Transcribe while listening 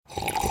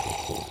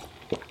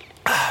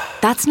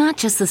That's not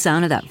just the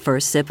sound of that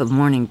first sip of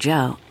Morning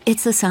Joe.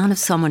 It's the sound of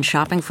someone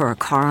shopping for a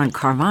car on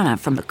Carvana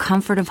from the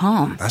comfort of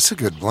home. That's a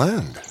good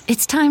blend.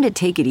 It's time to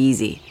take it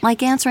easy,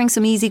 like answering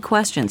some easy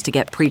questions to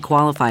get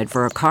pre-qualified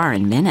for a car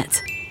in minutes.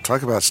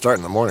 Talk about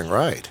starting the morning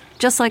right.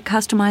 Just like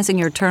customizing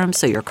your terms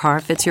so your car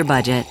fits your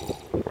budget.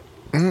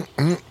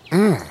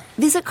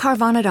 Visit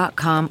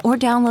Carvana.com or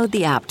download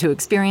the app to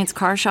experience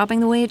car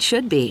shopping the way it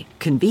should be.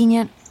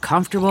 Convenient,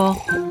 comfortable.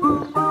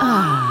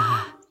 Ah.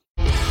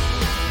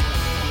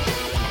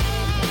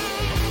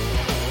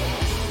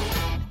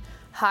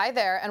 Hi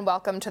there and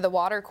welcome to the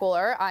Water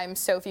Cooler. I'm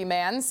Sophie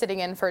Mann, sitting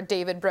in for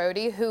David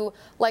Brody, who,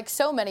 like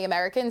so many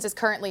Americans, is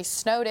currently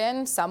snowed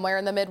in somewhere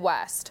in the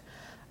Midwest.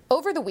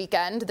 Over the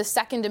weekend, the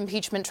second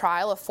impeachment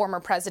trial of former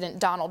President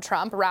Donald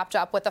Trump wrapped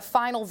up with a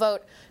final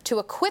vote to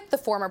acquit the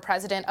former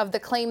president of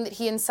the claim that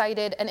he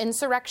incited an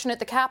insurrection at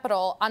the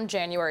Capitol on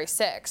January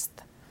 6th.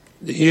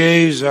 The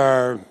yeas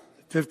are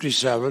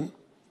 57.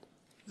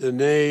 The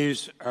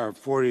nays are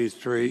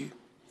 43.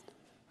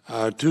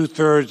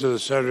 Two-thirds of the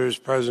senators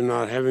present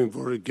not having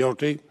voted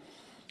guilty.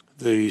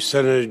 The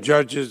Senate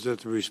judges that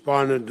the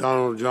respondent,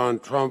 Donald John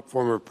Trump,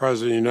 former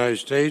President of the United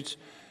States,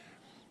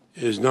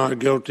 is not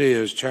guilty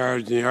as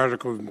charged in the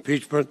article of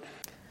impeachment.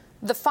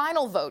 The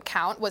final vote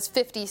count was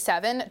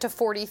 57 to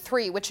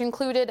 43, which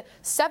included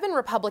 7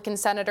 Republican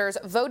senators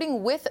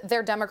voting with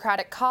their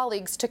Democratic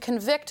colleagues to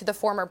convict the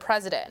former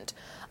president.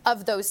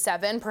 Of those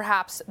 7,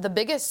 perhaps the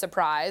biggest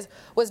surprise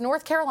was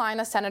North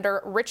Carolina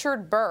Senator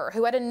Richard Burr,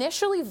 who had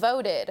initially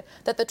voted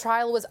that the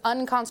trial was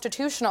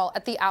unconstitutional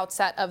at the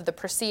outset of the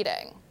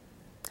proceeding.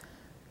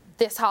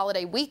 This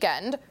holiday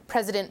weekend,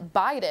 President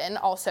Biden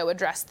also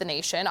addressed the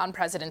nation on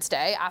President's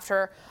Day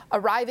after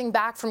arriving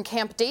back from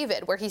Camp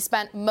David, where he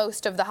spent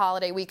most of the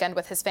holiday weekend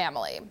with his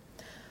family.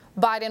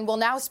 Biden will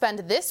now spend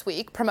this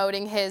week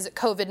promoting his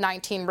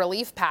COVID-19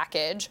 relief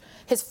package.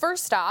 His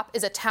first stop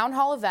is a town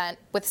hall event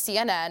with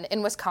CNN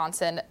in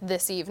Wisconsin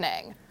this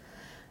evening.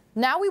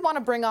 Now we want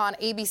to bring on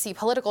ABC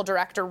political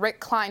director Rick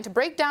Klein to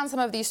break down some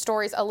of these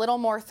stories a little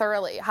more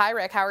thoroughly. Hi,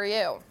 Rick. How are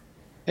you?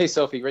 Hey,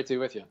 Sophie. Great to be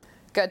with you.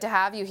 Good to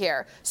have you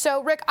here.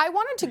 So, Rick, I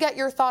wanted to get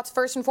your thoughts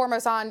first and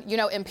foremost on,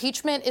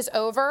 impeachment is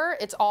over.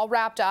 It's all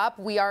wrapped up.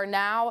 We are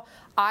now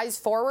eyes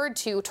forward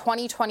to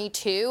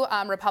 2022.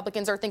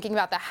 Republicans are thinking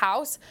about the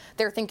House.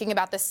 They're thinking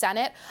about the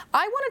Senate.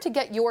 I wanted to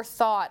get your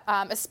thought,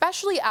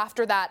 especially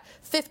after that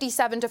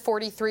 57 to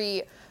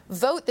 43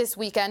 vote this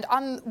weekend,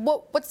 on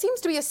what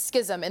seems to be a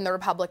schism in the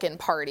Republican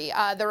Party.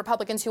 The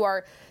Republicans who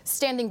are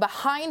standing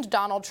behind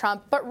Donald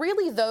Trump, but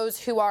really those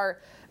who are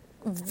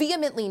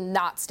vehemently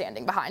not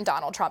standing behind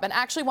Donald Trump and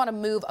actually want to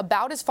move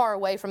about as far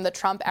away from the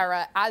Trump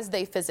era as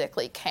they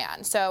physically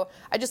can. So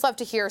I'd just love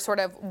to hear sort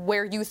of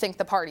where you think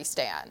the party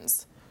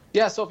stands.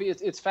 Yeah, Sophie,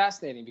 it's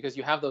fascinating because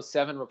you have those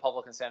 7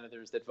 Republican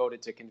senators that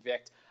voted to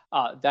convict.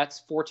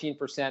 That's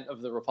 14% of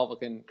the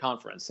Republican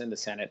conference in the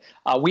Senate.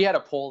 We had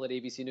a poll at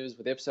ABC News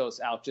with Ipsos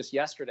out just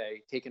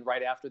yesterday, taken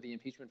right after the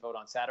impeachment vote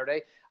on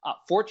Saturday.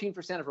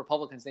 14% of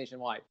Republicans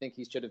nationwide think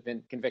he should have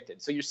been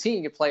convicted. So you're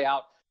seeing it play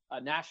out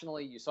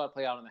nationally. You saw it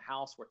play out in the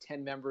House, where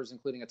 10 members,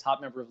 including a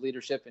top member of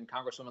leadership and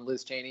Congresswoman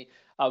Liz Cheney,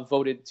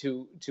 voted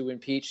to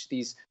impeach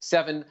these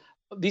 7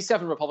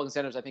 Republican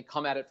senators. I think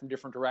come at it from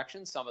different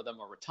directions. Some of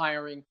them are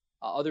retiring.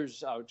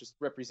 Others just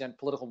represent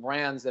political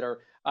brands that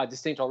are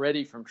distinct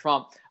already from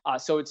Trump.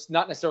 So it's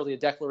not necessarily a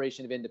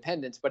declaration of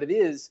independence, but it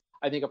is,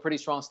 I think, a pretty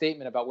strong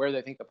statement about where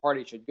they think the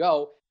party should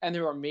go. And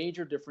there are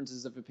major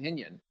differences of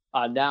opinion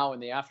now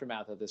in the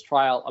aftermath of this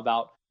trial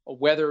about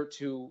whether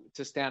to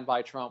stand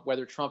by Trump,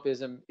 whether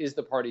Trumpism is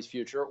the party's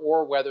future,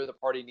 or whether the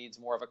party needs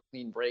more of a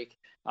clean break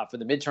for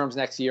the midterms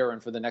next year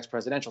and for the next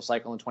presidential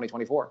cycle in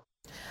 2024.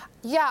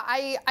 Yeah,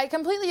 I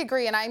completely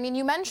agree. And I mean,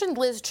 you mentioned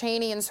Liz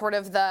Cheney and sort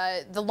of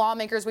the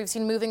lawmakers we've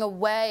seen moving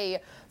away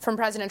from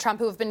President Trump,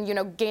 who have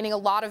been, gaining a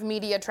lot of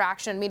media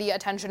traction, media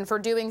attention for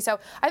doing so.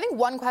 I think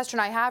one question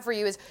I have for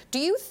you is, do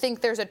you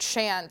think there's a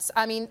chance,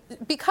 I mean,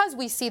 because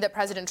we see that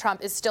President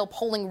Trump is still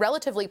polling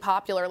relatively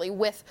popularly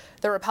with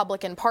the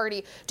Republican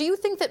Party, do you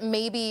think that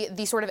maybe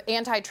the sort of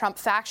anti-Trump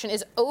faction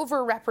is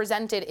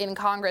overrepresented in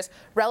Congress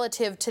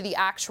relative to the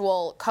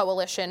actual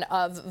coalition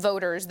of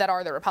voters that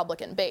are the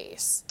Republican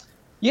base?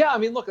 Yeah, I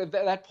mean, look,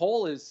 that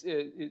poll is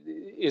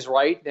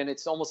right, and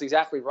it's almost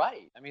exactly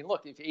right. I mean,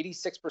 look, if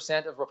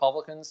 86% of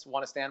Republicans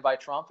want to stand by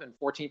Trump and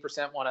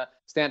 14% want to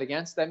stand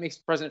against, that makes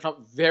President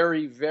Trump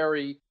very,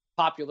 very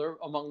popular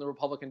among the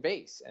Republican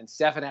base. And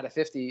 7 out of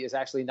 50 is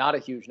actually not a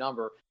huge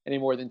number, any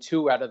more than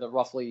 2 out of the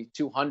roughly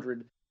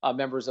 200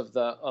 members of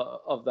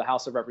the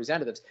House of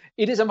Representatives.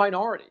 It is a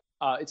minority.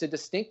 It's a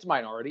distinct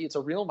minority. It's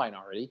a real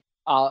minority.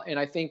 And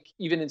I think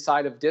even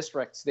inside of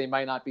districts, they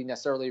might not be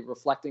necessarily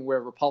reflecting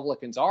where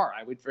Republicans are.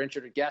 I would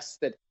venture to guess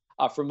that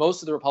for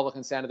most of the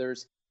Republican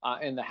senators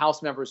and the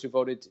House members who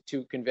voted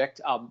to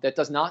convict, that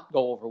does not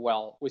go over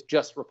well with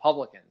just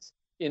Republicans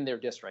in their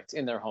districts,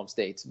 in their home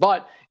states.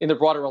 But in the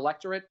broader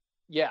electorate,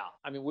 yeah,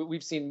 I mean,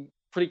 we've seen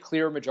pretty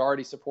clear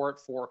majority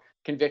support for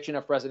conviction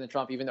of President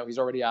Trump, even though he's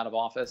already out of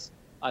office,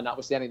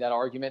 notwithstanding that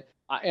argument.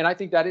 And I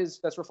think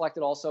that's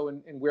reflected also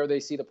in where they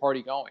see the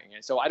party going.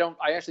 And so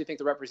I actually think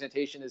the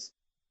representation is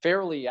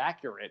fairly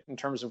accurate in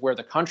terms of where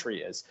the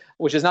country is,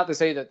 which is not to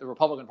say that the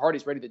Republican Party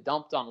is ready to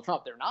dump Donald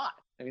Trump. They're not.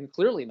 I mean,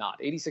 clearly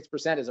not.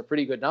 86% is a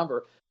pretty good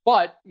number.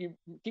 But you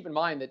keep in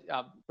mind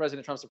that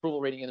President Trump's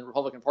approval rating in the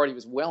Republican Party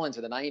was well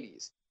into the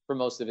 90s for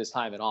most of his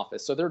time in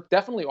office. So there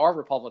definitely are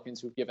Republicans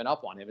who've given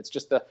up on him. It's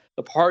just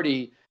the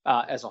party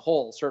as a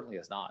whole certainly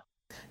is not.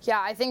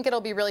 Yeah, I think it'll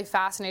be really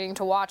fascinating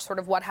to watch sort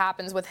of what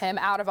happens with him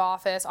out of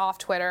office, off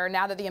Twitter.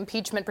 Now that the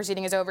impeachment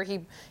proceeding is over,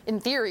 he, in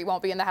theory,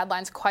 won't be in the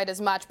headlines quite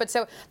as much. But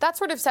so that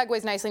sort of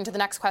segues nicely into the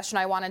next question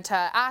I wanted to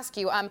ask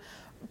you.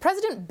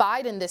 President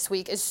Biden this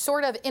week is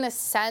sort of, in a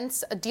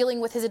sense,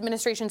 dealing with his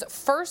administration's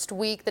first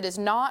week that is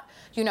not,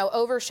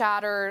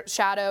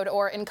 overshadowed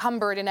or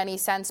encumbered in any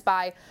sense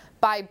by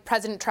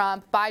President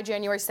Trump, by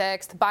January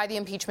 6th, by the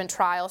impeachment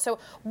trial. So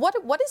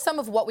what is some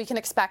of what we can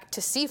expect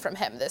to see from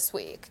him this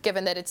week,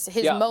 given that it's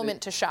his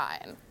moment to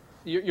shine?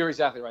 You're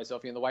exactly right,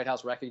 Sophie. And the White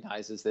House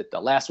recognizes that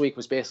last week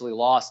was basically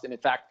lost. And in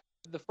fact,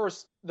 the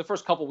first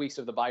couple weeks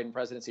of the Biden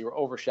presidency were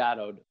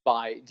overshadowed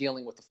by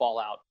dealing with the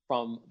fallout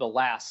from the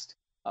last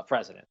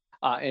president.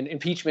 And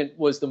impeachment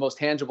was the most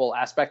tangible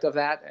aspect of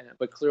that.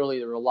 But clearly,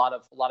 there were a lot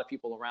of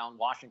people around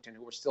Washington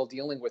who were still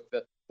dealing with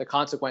the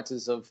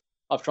consequences of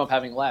Trump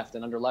having left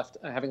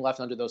having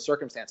left under those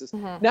circumstances.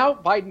 Mm-hmm. Now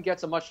Biden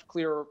gets a much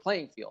clearer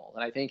playing field.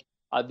 And I think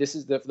this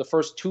is the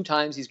first 2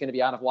 times he's going to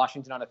be out of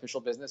Washington on official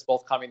business,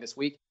 both coming this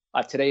week.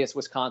 Today it's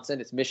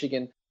Wisconsin, it's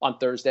Michigan on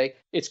Thursday.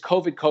 It's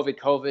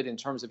COVID in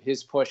terms of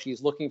his push.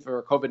 He's looking for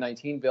a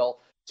COVID-19 bill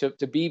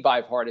to be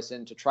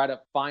bipartisan, to try to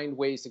find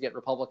ways to get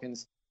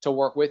Republicans to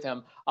work with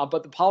him.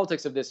 But the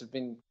politics of this have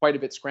been quite a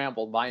bit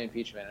scrambled by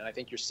impeachment. And I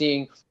think you're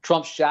seeing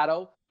Trump's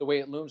shadow, the way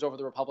it looms over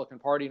the Republican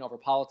Party and over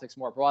politics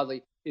more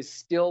broadly, is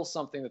still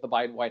something that the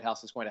Biden White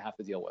House is going to have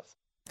to deal with.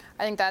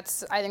 I think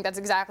that's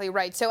exactly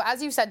right. So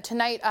as you said,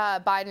 tonight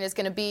Biden is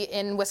going to be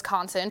in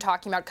Wisconsin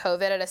talking about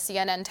COVID at a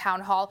CNN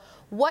town hall.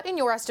 What, in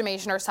your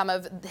estimation, are some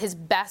of his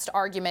best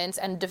arguments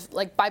and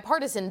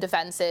bipartisan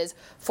defenses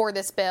for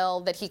this bill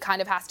that he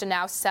kind of has to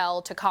now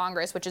sell to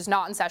Congress, which is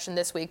not in session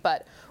this week,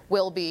 but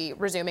will be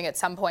resuming at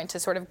some point to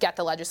sort of get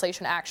the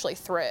legislation actually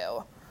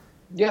through?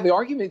 Yeah, the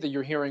argument that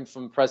you're hearing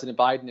from President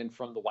Biden and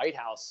from the White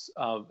House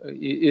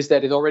is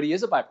that it already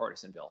is a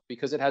bipartisan bill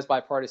because it has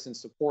bipartisan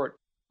support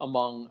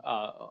among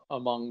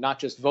not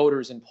just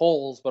voters in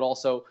polls, but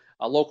also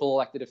local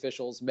elected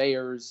officials,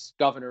 mayors,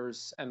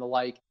 governors, and the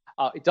like.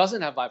 It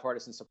doesn't have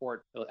bipartisan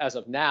support as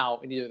of now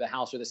in either the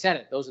House or the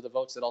Senate. Those are the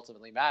votes that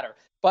ultimately matter.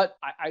 But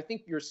I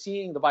think you're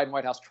seeing the Biden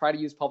White House try to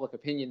use public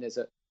opinion as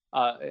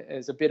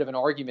a bit of an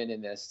argument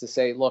in this to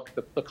say, look,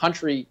 the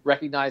country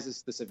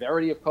recognizes the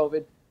severity of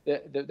COVID.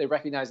 They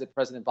recognize that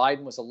President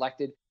Biden was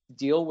elected to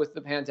deal with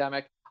the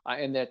pandemic.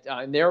 And that,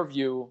 in their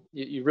view,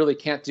 you really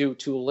can't do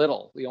too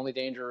little. The only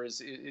danger is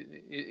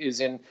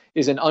in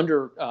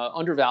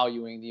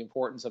undervaluing the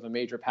importance of a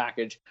major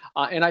package.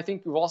 And I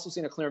think we've also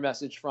seen a clear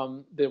message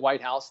from the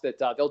White House that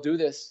they'll do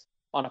this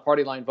on a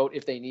party line vote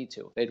if they need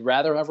to. They'd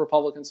rather have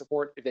Republican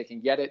support if they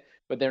can get it,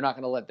 but they're not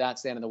going to let that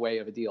stand in the way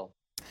of a deal.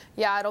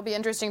 Yeah, it'll be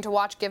interesting to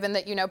watch, given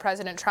that,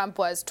 President Trump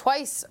was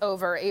twice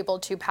over able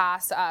to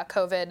pass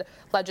COVID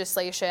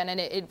legislation, and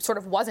it sort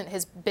of wasn't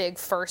his big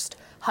first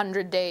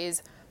 100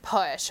 days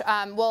push.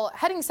 Well,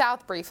 heading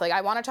south briefly,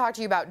 I want to talk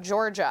to you about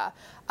Georgia.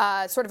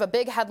 Sort of a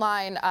big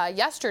headline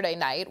yesterday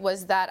night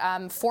was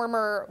that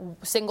former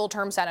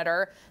single-term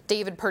Senator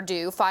David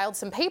Perdue filed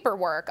some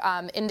paperwork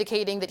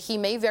indicating that he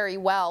may very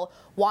well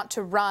want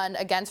to run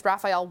against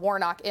Raphael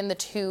Warnock in the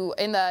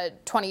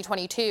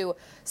 2022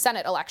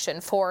 Senate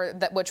election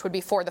which would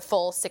be for the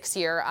full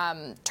 6-year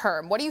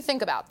term. What do you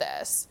think about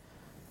this?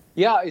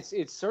 Yeah,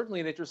 it's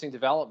certainly an interesting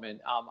development.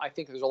 I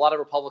think there's a lot of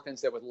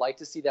Republicans that would like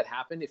to see that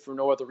happen, if for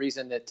no other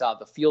reason that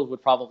the field would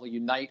probably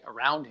unite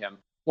around him.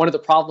 One of the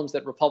problems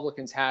that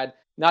Republicans had,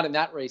 not in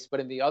that race,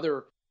 but in the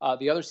other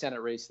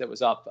Senate race that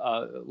was up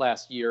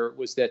last year,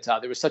 was that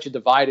there was such a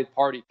divided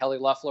party. Kelly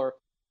Loeffler,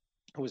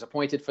 who was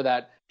appointed for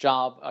that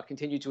job,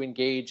 continued to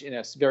engage in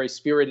a very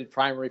spirited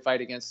primary fight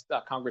against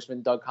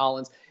Congressman Doug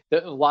Collins.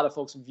 A lot of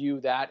folks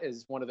view that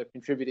as one of the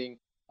contributing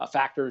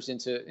factors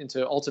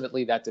into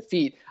ultimately that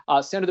defeat.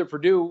 Senator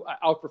Perdue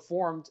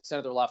outperformed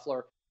Senator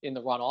Loeffler in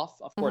the runoff.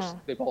 Of course,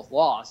 They both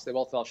lost. They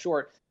both fell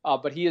short.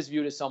 But he is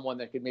viewed as someone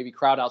that could maybe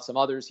crowd out some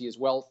others. He is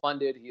well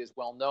funded. He is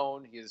well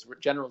known. He is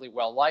generally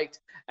well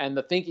liked. And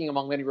the thinking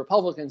among many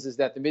Republicans is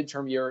that the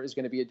midterm year is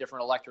going to be a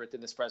different electorate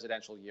than this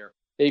presidential year.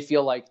 They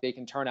feel like they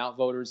can turn out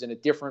voters in a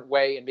different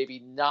way and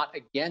maybe not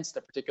against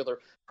a particular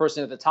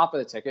person at the top of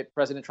the ticket.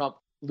 President Trump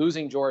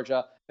losing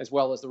Georgia, as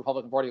well as the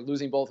Republican Party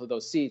losing both of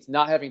those seats,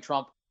 not having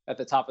Trump at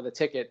the top of the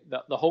ticket.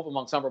 The hope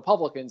among some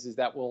Republicans is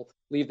that will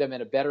leave them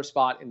in a better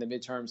spot in the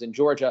midterms in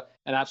Georgia,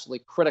 an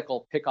absolutely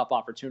critical pickup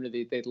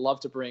opportunity. They'd love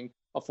to bring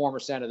a former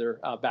senator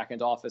back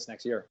into office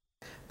next year.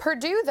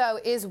 Perdue, though,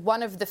 is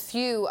one of the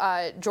few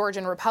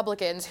Georgian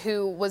Republicans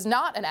who was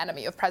not an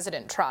enemy of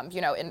President Trump,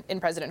 in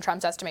President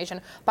Trump's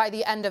estimation, by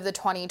the end of the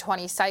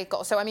 2020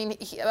 cycle. So, I mean,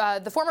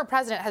 the former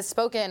president has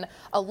spoken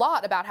a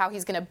lot about how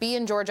he's going to be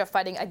in Georgia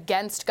fighting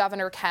against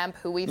Governor Kemp,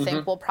 who we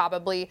think will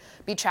probably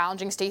be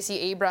challenging Stacey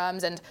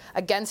Abrams, and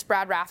against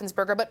Brad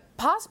Raffensperger, but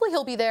possibly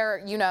he'll be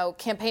there,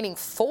 campaigning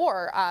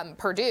for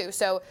Perdue.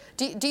 So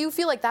do you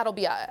feel like that'll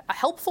be a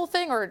helpful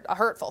thing or a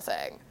hurtful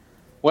thing?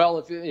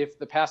 Well, if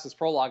the past is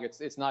prologue,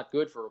 it's not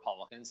good for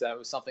Republicans. That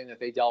was something that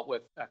they dealt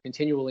with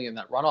continually in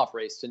that runoff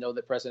race, to know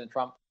that President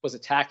Trump was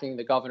attacking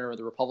the governor or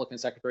the Republican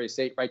Secretary of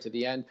State right to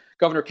the end.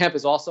 Governor Kemp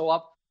is also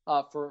up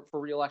for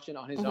re-election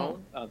on his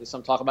own. There's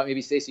some talk about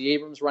maybe Stacey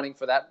Abrams running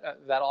for that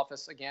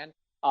office again.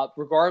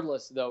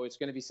 Regardless, though, it's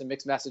going to be some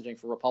mixed messaging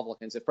for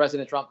Republicans. If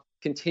President Trump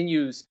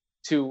continues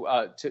to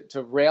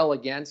rail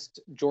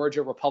against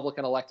Georgia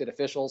Republican elected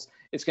officials,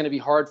 it's going to be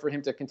hard for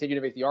him to continue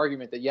to make the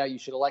argument that, you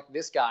should elect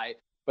this guy,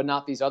 but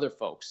not these other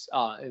folks.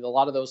 A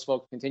lot of those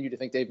folks continue to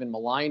think they've been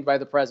maligned by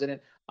the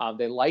president.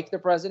 They like the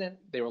president.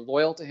 They were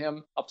loyal to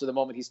him up to the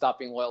moment he stopped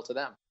being loyal to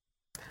them.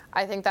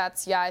 I think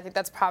that's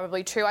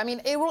probably true. I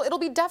mean, it'll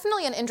be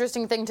definitely an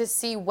interesting thing to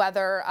see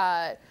whether,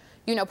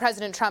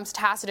 President Trump's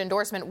tacit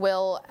endorsement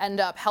will end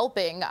up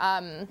helping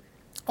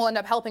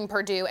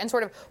Perdue, and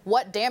sort of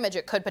what damage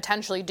it could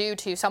potentially do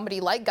to somebody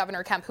like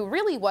Governor Kemp, who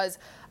really was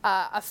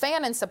a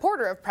fan and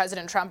supporter of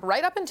President Trump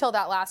right up until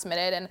that last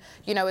minute, and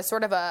is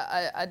sort of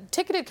a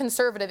ticketed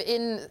conservative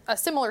in a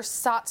similar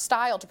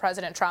style to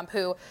President Trump,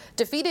 who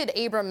defeated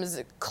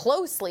Abrams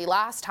closely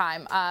last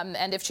time.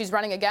 And if she's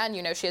running again,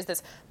 she has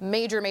this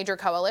major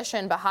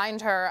coalition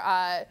behind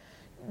her.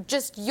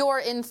 Just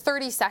in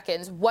 30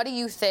 seconds, what do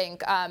you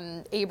think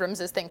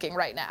Abrams is thinking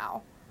right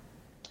now?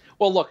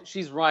 Well, look,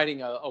 she's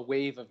riding a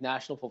wave of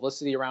national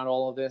publicity around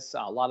all of this.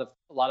 A lot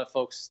of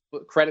folks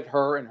credit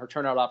her and her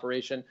turnout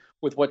operation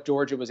with what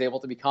Georgia was able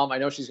to become. I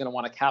know she's going to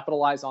want to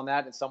capitalize on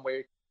that in some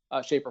way,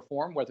 shape, or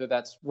form. Whether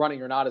that's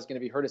running or not is going to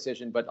be her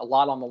decision, but a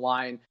lot on the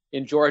line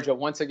in Georgia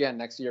once again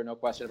next year, no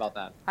question about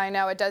that. I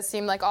know, it does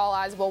seem like all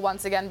eyes will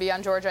once again be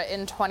on Georgia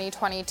in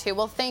 2022.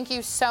 Well, thank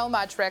you so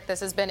much, Rick. This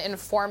has been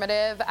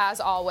informative, as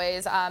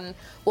always.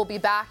 We'll be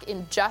back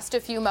in just a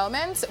few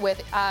moments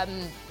with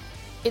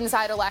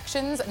Inside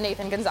Elections,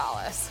 Nathan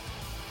Gonzalez.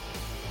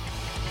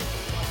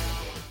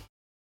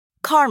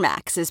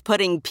 CarMax is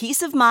putting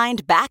peace of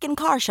mind back in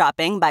car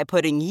shopping by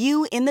putting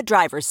you in the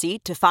driver's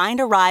seat to find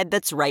a ride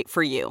that's right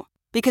for you.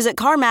 Because at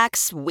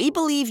CarMax, we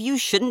believe you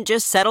shouldn't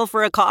just settle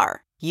for a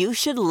car. You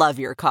should love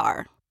your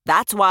car.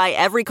 That's why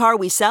every car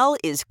we sell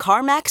is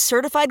CarMax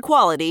certified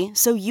quality,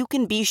 so you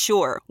can be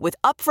sure, with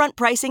upfront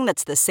pricing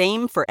that's the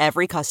same for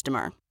every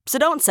customer. So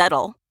don't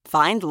settle.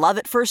 Find love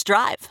at first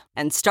drive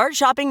and start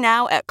shopping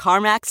now at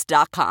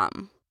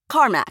CarMax.com.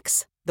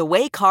 CarMax, the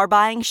way car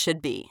buying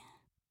should be.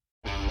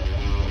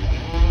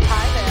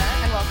 Hi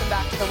there, and welcome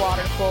back to the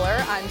Water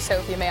Cooler. I'm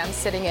Sophie Mann,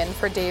 sitting in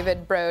for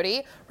David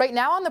Brody. Right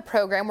now on the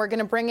program, we're going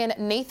to bring in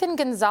Nathan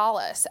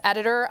Gonzalez,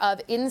 editor of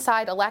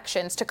Inside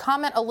Elections, to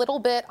comment a little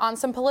bit on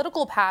some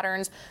political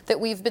patterns that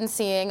we've been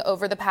seeing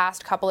over the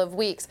past couple of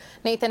weeks.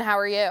 Nathan, how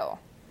are you?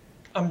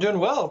 I'm doing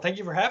well. Thank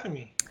you for having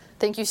me.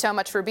 Thank you so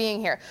much for being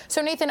here.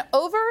 So, Nathan,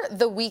 over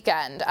the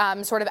weekend,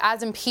 sort of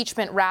as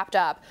impeachment wrapped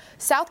up,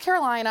 South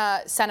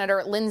Carolina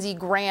Senator Lindsey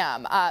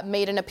Graham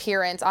made an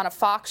appearance on a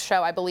Fox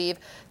show, I believe,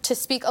 to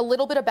speak a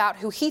little bit about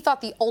who he thought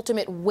the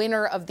ultimate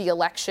winner of the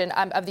election,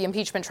 of the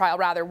impeachment trial,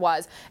 rather,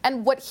 was.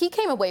 And what he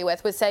came away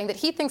with was saying that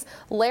he thinks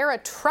Lara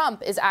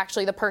Trump is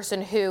actually the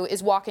person who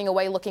is walking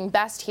away looking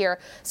best here,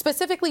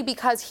 specifically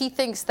because he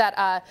thinks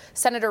that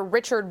Senator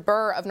Richard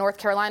Burr of North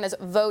Carolina's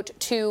vote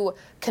to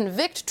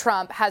convict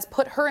Trump has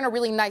put her in a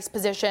really nice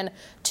position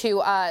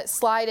to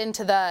slide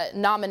into the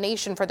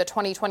nomination for the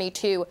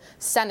 2022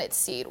 Senate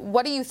seat.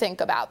 What do you think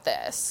about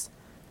this?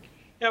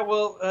 Yeah,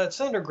 well,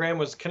 Senator Graham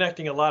was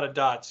connecting a lot of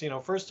dots.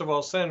 First of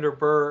all, Senator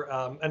Burr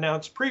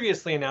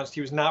previously announced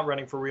he was not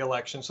running for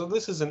re-election. So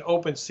this is an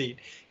open seat.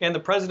 And the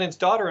president's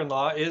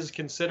daughter-in-law is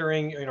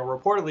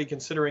reportedly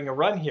considering a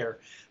run here.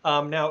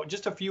 Now,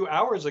 just a few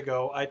hours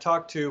ago, I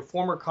talked to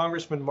former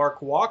Congressman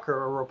Mark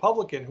Walker, a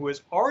Republican who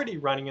is already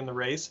running in the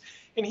race.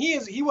 And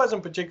he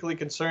wasn't particularly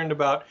concerned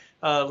about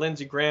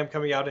Lindsey Graham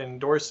coming out and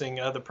endorsing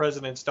the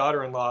president's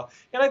daughter-in-law.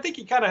 And I think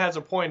he kind of has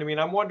a point. I mean,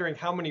 I'm wondering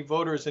how many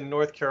voters in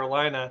North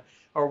Carolina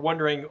are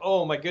wondering,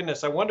 oh my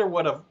goodness, I wonder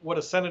what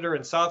a senator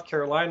in South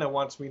Carolina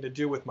wants me to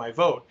do with my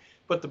vote.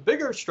 But the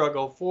bigger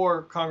struggle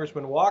for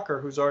Congressman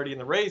Walker, who's already in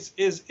the race,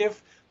 is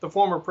if the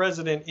former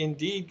president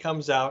indeed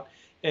comes out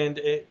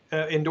and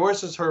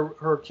endorses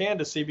her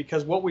candidacy,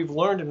 because what we've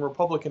learned in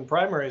Republican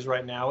primaries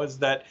right now is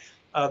that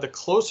the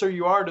closer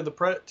you are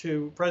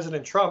to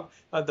President Trump,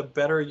 the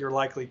better you're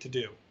likely to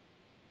do.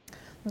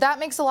 That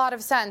makes a lot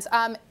of sense.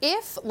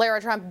 If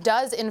Lara Trump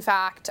does, in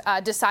fact,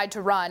 decide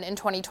to run in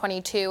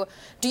 2022,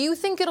 do you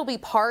think it'll be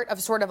part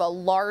of sort of a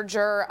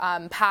larger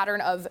pattern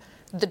of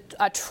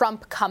a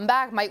Trump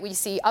comeback? Might we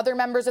see other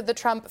members of the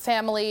Trump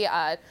family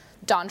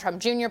Don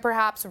Trump Jr.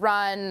 perhaps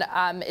run?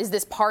 Is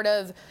this part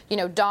of,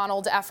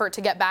 Donald's effort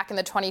to get back in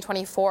the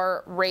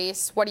 2024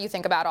 race? What do you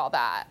think about all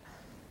that?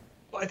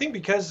 Well, I think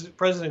because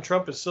President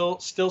Trump is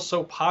still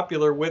so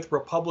popular with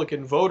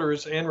Republican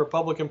voters and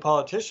Republican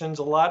politicians,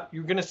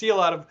 you're going to see a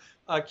lot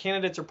of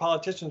candidates or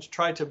politicians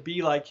try to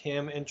be like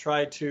him and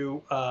try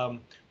to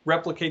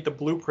replicate the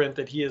blueprint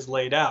that he has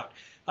laid out.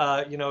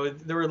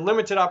 There were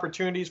limited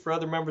opportunities for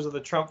other members of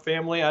the Trump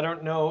family. I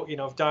don't know,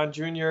 if Don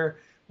Jr.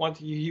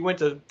 He went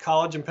to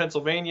college in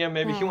Pennsylvania.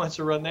 Maybe he wants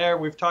to run there.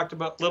 We've talked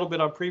about a little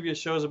bit on previous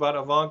shows about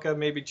Ivanka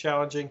maybe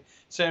challenging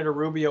Senator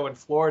Rubio in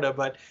Florida.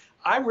 But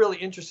I'm really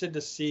interested to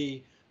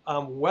see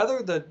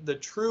whether the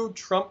true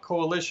Trump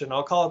coalition,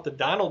 I'll call it the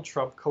Donald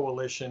Trump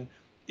coalition,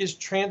 is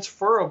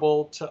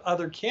transferable to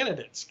other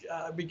candidates.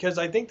 Because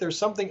I think there's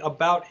something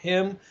about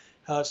him,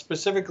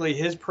 specifically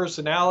his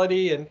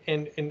personality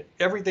and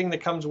everything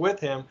that comes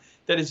with him,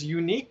 that is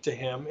unique to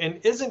him and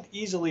isn't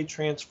easily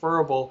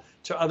transferable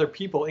to other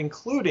people,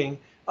 including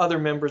other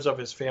members of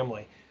his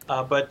family.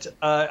 But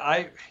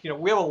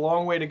we have a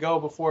long way to go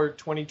before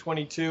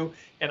 2022,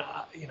 and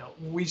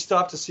we still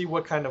have to see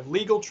what kind of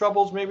legal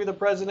troubles maybe the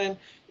president,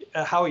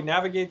 how he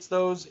navigates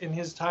those in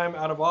his time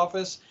out of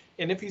office,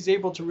 and if he's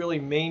able to really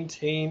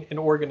maintain an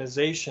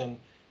organization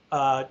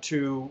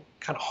to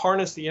kind of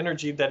harness the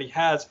energy that he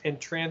has and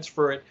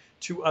transfer it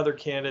to other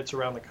candidates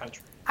around the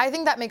country. I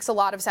think that makes a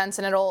lot of sense,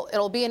 and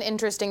it'll be an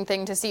interesting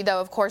thing to see, though.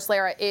 Of course,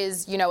 Lara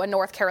is, a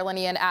North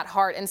Carolinian at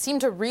heart and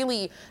seemed to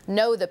really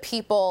know the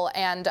people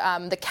and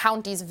the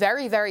counties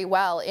very, very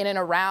well in and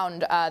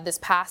around this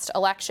past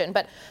election.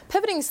 But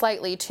pivoting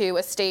slightly to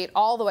a state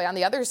all the way on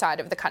the other side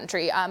of the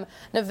country,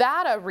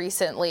 Nevada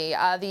recently,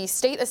 the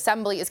state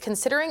assembly is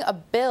considering a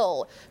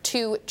bill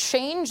to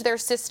change their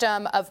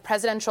system of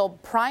presidential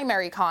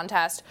primary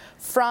contest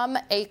from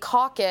a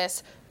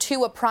caucus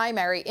to a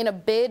primary in a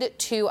bid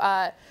to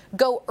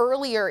go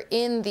earlier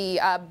in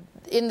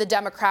the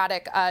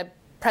Democratic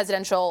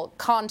presidential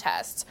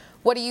contests.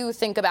 What do you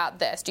think about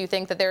this? Do you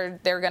think that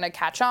they're going to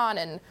catch on,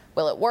 and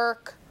will it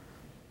work?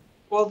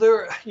 Well,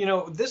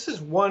 this is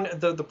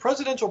the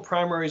presidential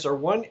primaries are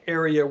one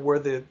area where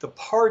the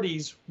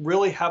parties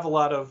really have a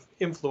lot of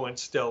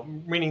influence still,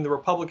 meaning the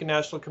Republican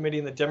National Committee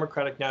and the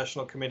Democratic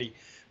National Committee.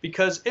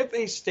 Because if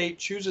a state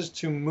chooses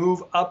to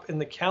move up in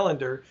the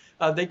calendar,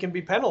 they can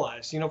be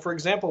penalized. For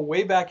example,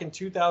 way back in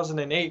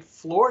 2008,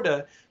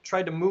 Florida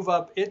tried to move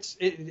up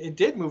it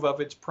did move up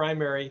its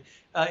primary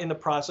in the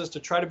process to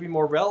try to be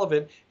more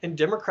relevant, and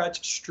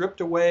Democrats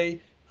stripped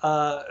away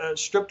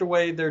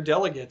their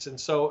delegates. And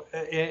so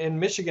in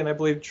Michigan, I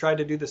believe, tried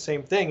to do the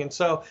same thing. And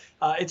so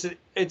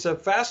it's a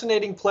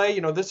fascinating play.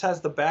 This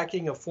has the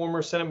backing of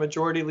former Senate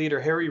Majority Leader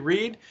Harry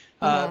Reid.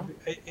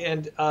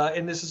 And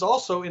this is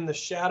also in the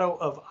shadow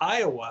of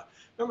Iowa.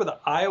 Remember, the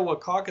Iowa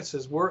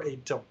caucuses were a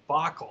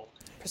debacle.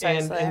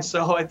 And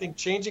so I think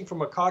changing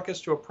from a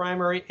caucus to a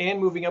primary and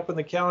moving up in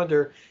the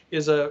calendar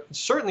is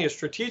certainly a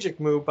strategic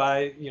move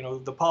by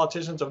the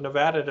politicians of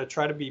Nevada to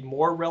try to be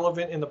more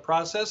relevant in the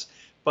process.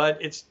 But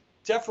it's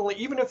definitely,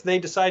 even if they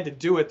decide to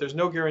do it, there's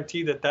no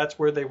guarantee that that's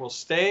where they will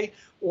stay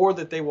or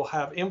that they will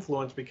have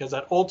influence, because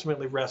that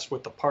ultimately rests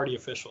with the party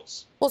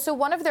officials. Well, so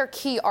one of their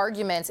key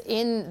arguments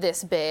in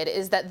this bid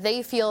is that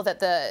they feel that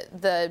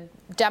the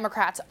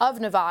Democrats of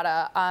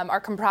Nevada are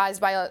comprised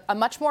by a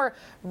much more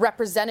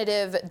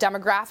representative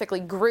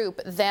demographically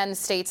group than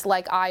states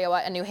like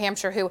Iowa and New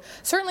Hampshire, who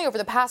certainly over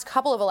the past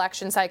couple of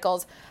election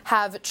cycles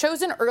have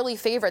chosen early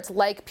favorites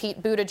like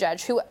Pete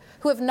Buttigieg,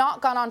 who have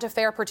not gone on to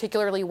fare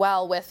particularly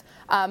well with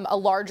a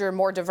larger,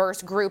 more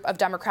diverse group of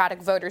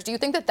Democratic voters. Do you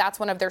think that that's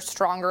one of their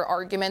stronger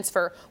arguments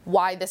for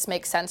why this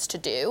makes sense to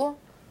do?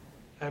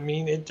 I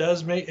mean,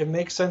 it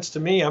makes sense to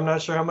me. I'm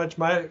not sure how much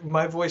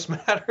my voice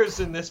matters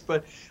in this,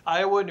 but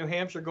Iowa and New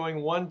Hampshire going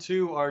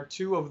 1-2 are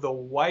two of the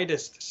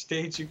whitest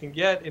states you can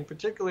get, and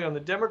particularly on the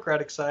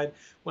Democratic side,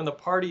 when the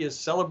party is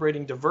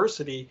celebrating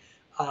diversity,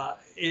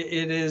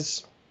 it's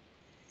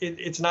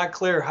not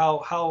clear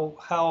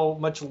how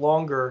much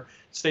longer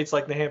states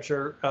like New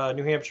Hampshire,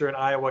 and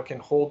Iowa can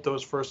hold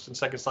those first and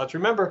second slots.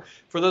 Remember,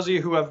 for those of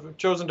you who have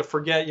chosen to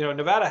forget,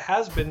 Nevada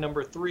has been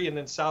number 3, and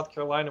then South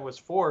Carolina was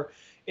 4.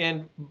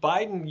 And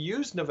Biden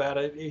used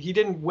Nevada. He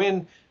didn't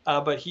win,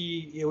 but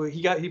he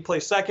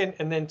placed second,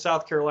 and then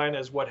South Carolina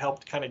is what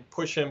helped kind of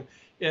push him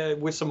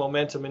with some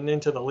momentum and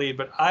into the lead.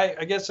 But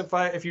I guess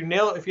if you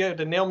had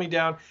to nail me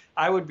down,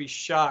 I would be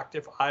shocked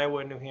if Iowa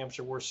and New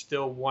Hampshire were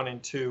still 1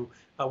 and 2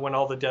 when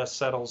all the dust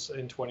settles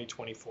in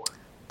 2024.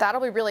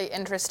 That'll be really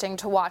interesting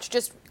to watch.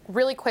 Just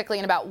really quickly,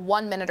 in about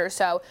 1 minute or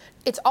so,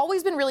 it's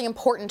always been really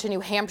important to New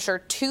Hampshire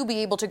to be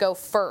able to go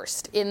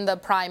first in the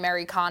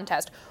primary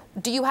contest.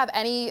 Do you have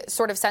any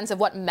sort of sense of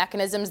what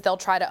mechanisms they'll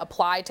try to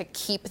apply to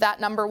keep that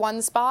number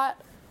 1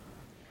 spot?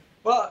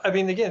 Well, I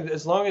mean, again,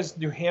 as long as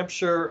New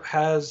Hampshire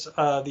has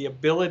the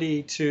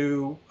ability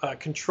to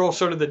control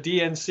sort of the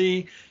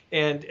DNC,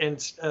 and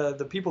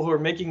the people who are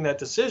making that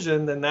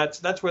decision, then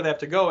that's where they have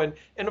to go. And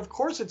of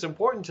course it's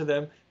important to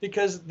them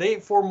because they,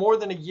 for more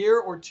than a year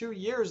or 2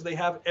 years, they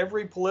have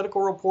every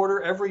political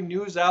reporter, every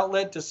news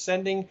outlet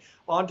descending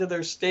onto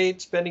their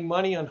state, spending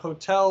money on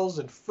hotels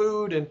and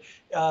food and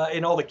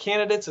all the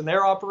candidates and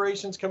their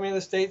operations coming to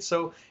the state.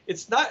 So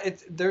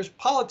there's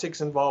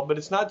politics involved, but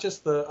it's not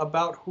just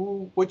about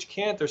which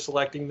candidate they're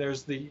selecting.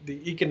 There's the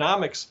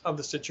economics of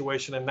the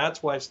situation, and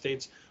that's why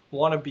states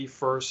want to be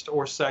first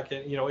or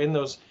second,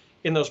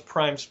 in those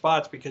prime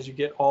spots, because you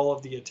get all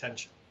of the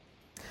attention.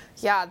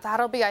 Yeah,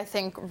 that'll be, I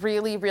think,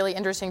 really, really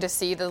interesting to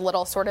see the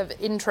little sort of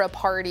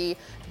intra-party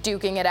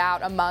duking it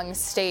out among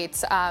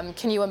states.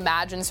 Can you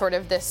imagine sort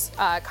of this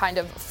kind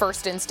of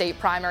first in-state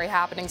primary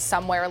happening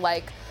somewhere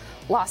like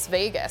Las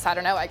Vegas? I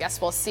don't know. I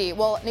guess we'll see.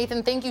 Well,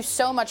 Nathan, thank you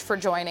so much for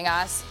joining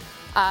us.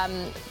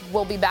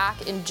 We'll be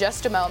back in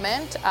just a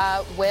moment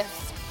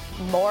with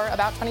more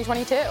about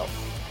 2022.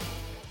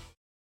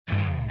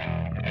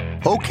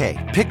 Okay,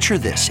 picture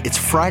this. It's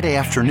Friday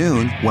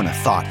afternoon when a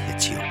thought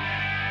hits you.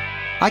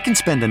 I can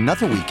spend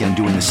another weekend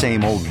doing the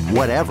same old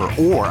whatever,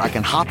 or I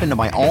can hop into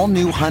my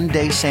all-new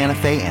Hyundai Santa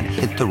Fe and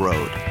hit the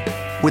road.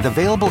 With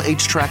available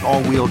H-Track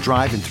all-wheel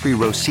drive and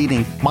 3-row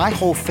seating, my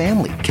whole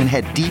family can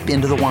head deep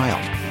into the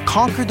wild.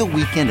 Conquer the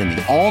weekend in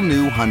the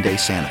all-new Hyundai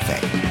Santa Fe.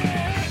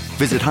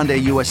 Visit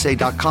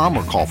HyundaiUSA.com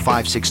or call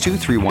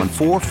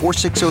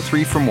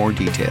 562-314-4603 for more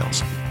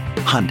details.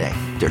 Hyundai,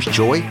 there's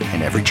joy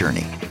in every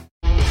journey.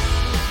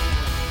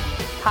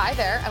 Hi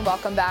there, and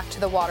welcome back to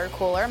the Water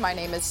Cooler. My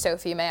name is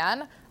Sophie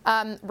Mann.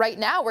 Right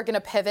now, we're going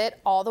to pivot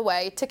all the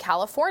way to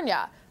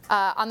California.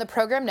 On the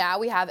program now,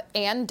 we have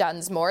Ann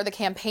Dunsmore, the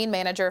campaign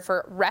manager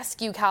for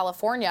Rescue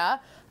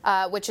California,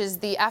 which is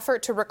the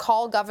effort to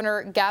recall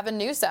Governor Gavin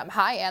Newsom.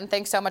 Hi, Ann.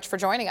 Thanks so much for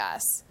joining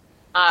us.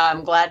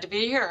 I'm glad to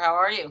be here. How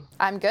are you?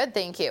 I'm good,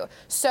 thank you.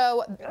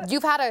 So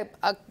you've had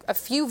a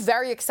few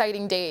very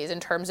exciting days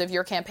in terms of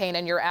your campaign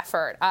and your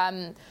effort.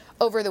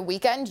 Over the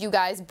weekend, you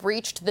guys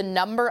breached the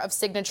number of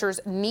signatures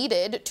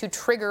needed to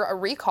trigger a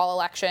recall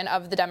election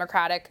of the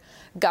Democratic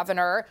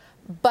governor.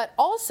 But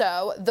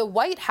also, the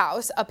White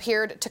House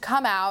appeared to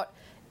come out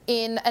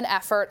in an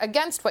effort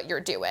against what you're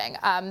doing.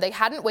 They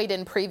hadn't weighed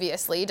in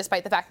previously,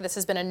 despite the fact that this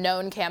has been a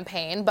known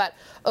campaign. But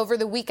over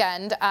the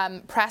weekend,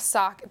 Press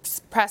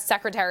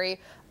Secretary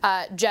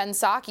Jen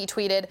Psaki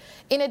tweeted,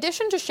 in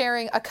addition to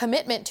sharing a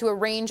commitment to a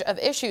range of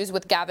issues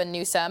with Gavin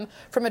Newsom,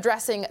 from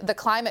addressing the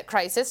climate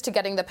crisis to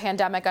getting the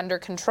pandemic under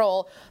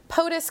control,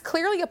 POTUS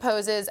clearly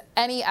opposes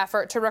any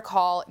effort to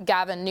recall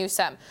Gavin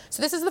Newsom.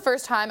 So this is the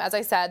first time, as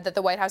I said, that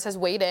the White House has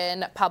weighed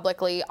in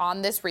publicly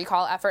on this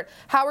recall effort.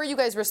 How are you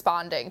guys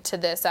responding to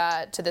this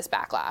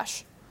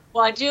backlash?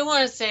 Well, I do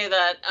want to say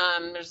that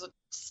there's a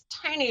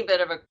tiny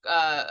bit of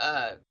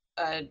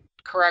a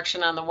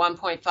correction on the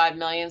 1.5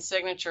 million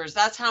signatures.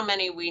 That's how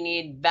many we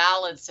need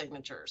valid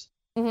signatures.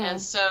 Mm-hmm.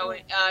 And so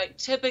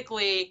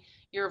typically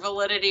your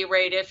validity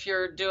rate, if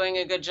you're doing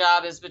a good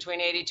job, is between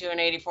 82 and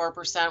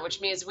 84%,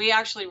 which means we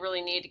actually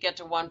really need to get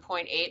to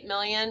 1.8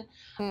 million.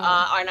 Mm-hmm.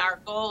 And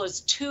our goal is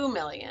 2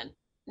 million.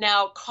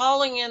 Now,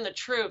 calling in the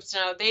troops,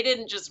 now they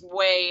didn't just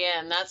weigh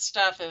in. That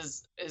stuff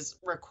is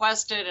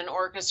requested and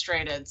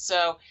orchestrated.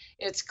 So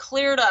it's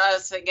clear to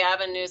us that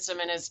Gavin Newsom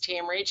and his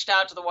team reached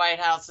out to the White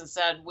House and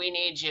said, we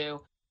need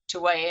you to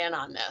weigh in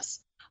on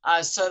this.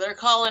 So they're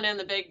calling in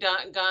the big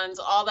guns.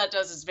 All that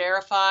does is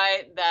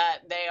verify that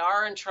they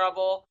are in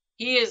trouble,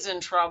 he is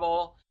in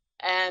trouble,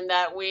 and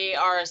that we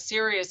are a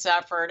serious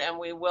effort, and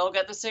we will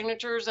get the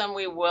signatures and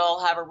we will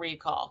have a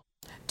recall.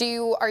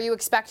 Are you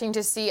expecting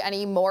to see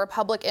any more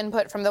public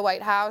input from the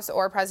White House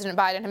or President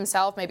Biden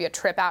himself, maybe a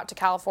trip out to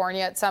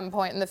California at some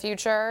point in the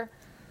future?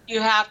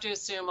 You have to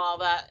assume all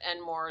that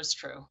and more is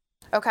true.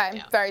 Okay,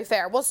 yeah. Very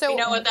fair. Well, so you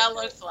know what that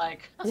looks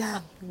like. Yeah,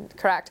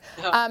 correct.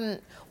 Yeah.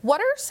 What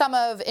are some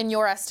of, in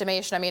your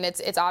estimation, I mean,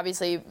 it's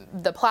obviously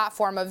the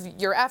platform of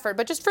your effort,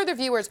 but just for the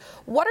viewers,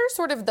 what are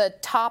sort of the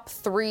top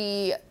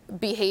 3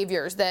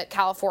 behaviors that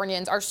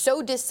Californians are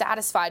so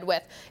dissatisfied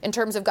with in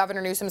terms of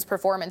Governor Newsom's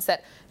performance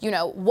that,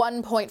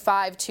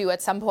 1.5 to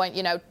at some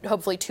point,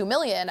 hopefully 2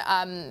 million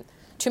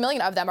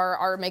of them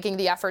are making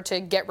the effort to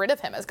get rid of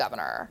him as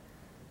governor?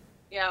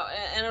 Yeah,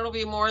 and it'll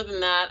be more than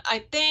that. I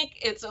think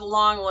it's a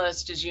long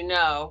list, as you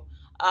know.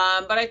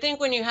 But I think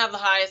when you have the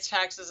highest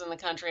taxes in the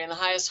country and the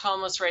highest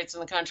homeless rates in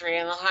the country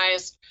and the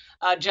highest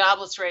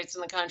jobless rates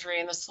in the country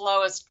and the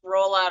slowest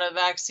rollout of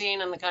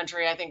vaccine in the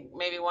country, I think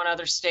maybe one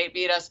other state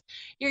beat us,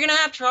 you're going to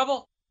have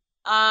trouble.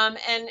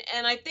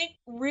 And I think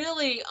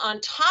really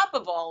on top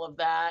of all of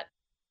that,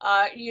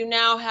 you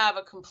now have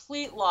a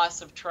complete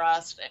loss of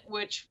trust,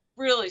 which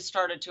really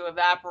started to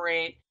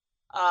evaporate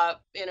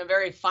in a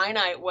very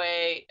finite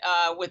way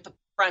with the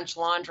French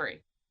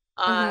laundry.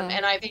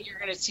 And I think you're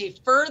going to see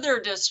further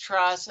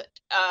distrust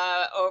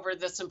over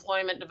this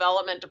Employment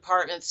Development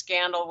Department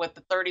scandal with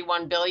the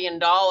 $31 billion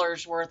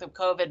worth of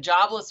COVID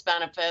jobless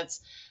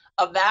benefits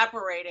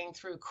evaporating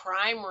through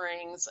crime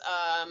rings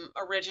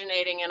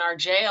originating in our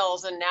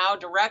jails and now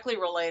directly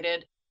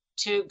related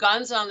to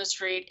guns on the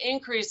street,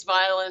 increased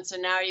violence,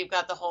 and now you've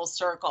got the whole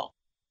circle.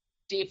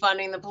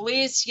 defunding the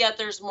police, yet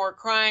there's more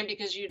crime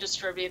because you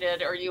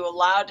distributed or you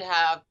allowed to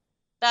have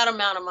that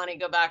amount of money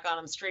go back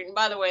on the street. And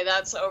by the way,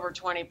 that's over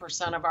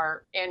 20% of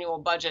our annual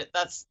budget.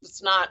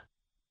 It's not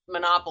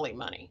monopoly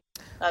money.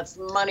 That's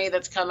money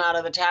that's come out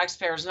of the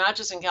taxpayers, not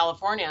just in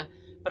California,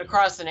 but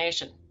across the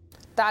nation.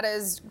 That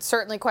is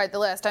certainly quite the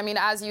list. I mean,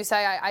 as you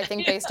say, I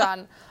think based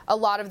on a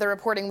lot of the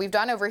reporting we've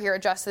done over here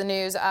at Just the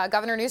News,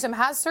 Governor Newsom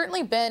has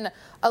certainly been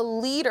a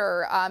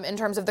leader in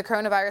terms of the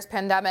coronavirus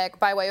pandemic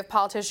by way of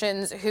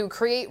politicians who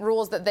create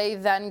rules that they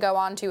then go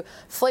on to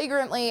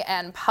flagrantly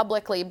and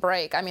publicly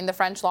break. I mean, the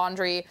French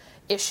Laundry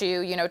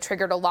issue,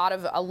 triggered a lot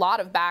of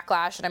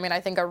backlash, and I mean, I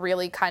think a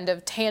really kind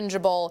of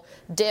tangible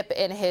dip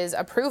in his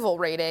approval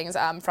ratings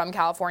from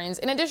Californians.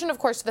 In addition, of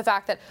course, to the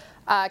fact that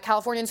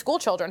Californian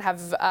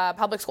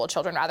public school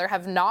children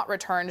have not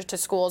returned to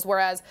schools,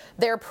 whereas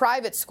their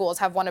private schools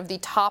have one of the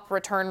top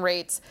return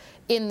rates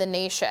in the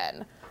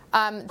nation.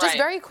 Just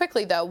very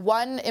quickly, though,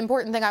 one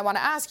important thing I want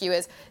to ask you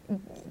is,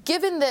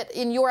 given that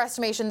in your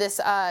estimation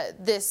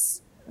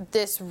this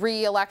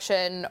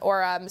re-election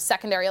or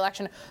secondary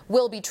election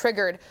will be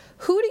triggered,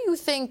 who do you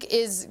think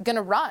is going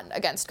to run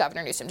against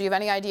Governor Newsom? Do you have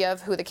any idea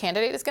of who the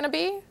candidate is going to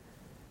be?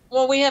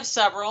 Well, we have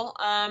several.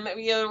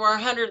 There were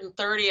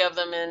 130 of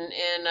them in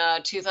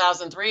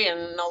 2003,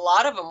 and a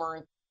lot of them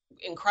were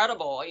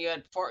incredible. You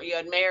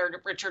had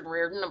Mayor Richard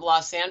Riordan of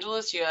Los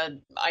Angeles. You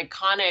had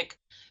iconic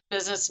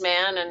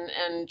businessman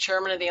and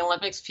chairman of the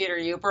Olympics, Peter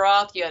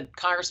Ueberroth. You had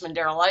Congressman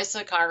Darrell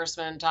Issa,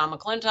 Congressman Tom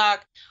McClintock.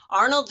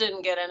 Arnold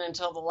didn't get in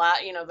until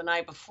the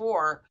night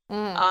before.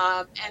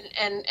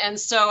 And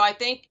so I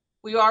think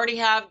we already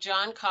have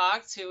John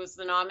Cox, who was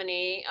the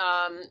nominee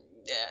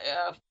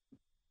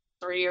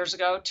 2 years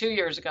ago.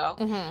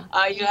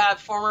 You have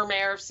former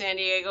mayor of San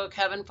Diego,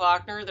 Kevin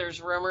Faulconer.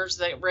 There's rumors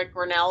that Rick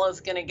Grenell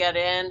is going to get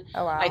in.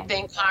 Oh, wow. I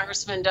think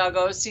Congressman Doug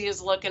Osee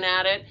is looking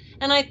at it.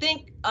 And I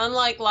think,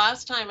 unlike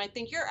last time, I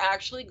think you're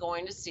actually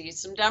going to see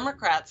some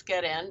Democrats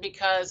get in,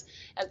 because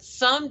at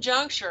some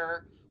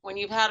juncture, when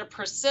you've had a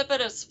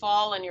precipitous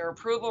fall in your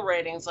approval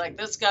ratings like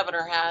this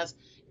governor has,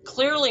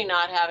 clearly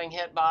not having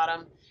hit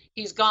bottom,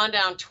 he's gone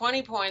down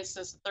 20 points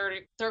since the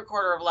third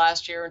quarter of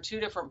last year in 2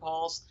 different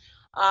polls.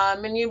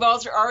 And you've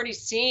also already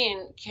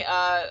seen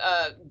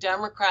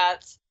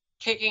Democrats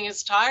kicking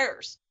his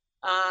tires,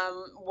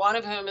 one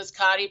of whom is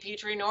Cotty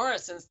Petrie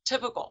Norris, and it's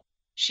typical.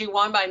 She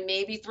won by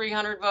maybe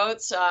 300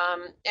 votes,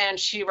 and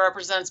she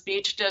represents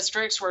beach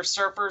districts where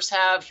surfers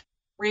have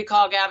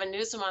recall Gavin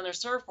Newsom on their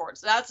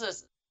surfboards. That's a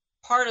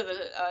part of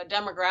the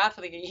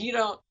demographic that you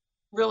don't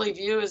really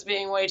view as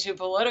being way too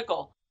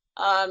political.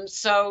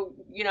 So,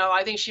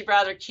 I think she'd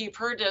rather keep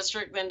her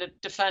district than to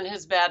defend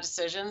his bad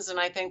decisions. And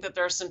I think that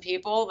there are some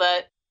people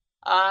that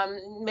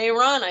may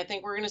run. I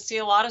think we're going to see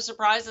a lot of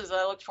surprises.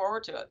 I look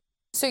forward to it.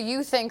 So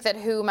you think that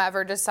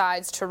whomever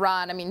decides to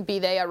run, I mean, be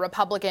they a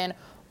Republican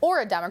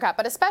or a Democrat,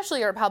 but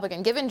especially a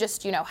Republican, given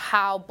just,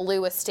 how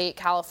blue a state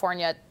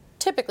California,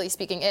 typically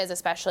speaking, is,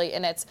 especially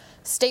in its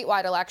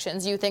statewide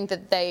elections, you think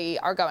that they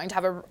are going to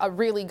have a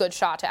really good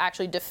shot to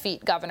actually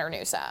defeat Governor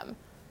Newsom?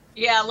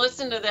 Yeah,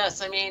 listen to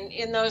this. I mean,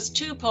 in those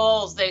 2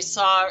 polls, they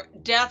saw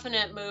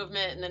definite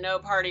movement in the no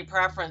party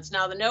preference.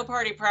 Now, the no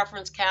party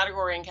preference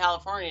category in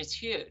California is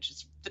huge.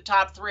 It's the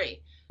top 3,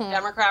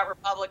 Democrat,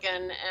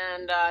 Republican,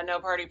 and no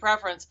party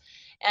preference.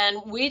 And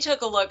we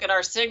took a look at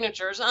our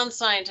signatures,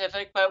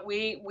 unscientific, but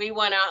we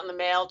went out in the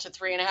mail to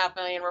 3.5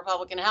 million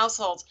Republican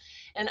households.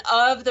 And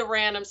of the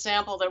random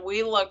sample that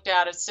we looked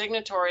at as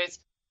signatories,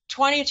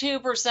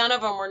 22%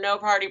 of them were no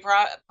party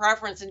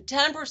preference and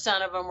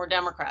 10% of them were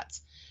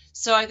Democrats.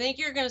 So I think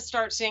you're going to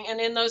start seeing,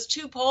 and in those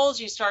 2 polls,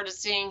 you started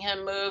seeing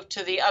him move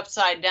to the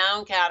upside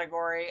down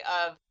category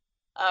of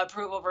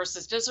approval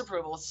versus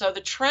disapproval. So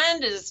the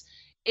trend is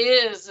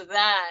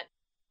that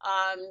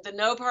the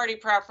no party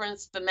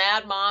preference, the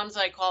mad moms,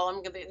 I call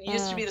them, it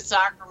used to be the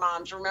soccer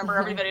moms. Remember,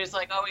 everybody was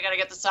like, oh, we got to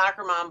get the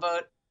soccer mom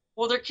vote.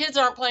 Well, their kids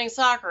aren't playing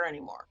soccer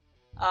anymore.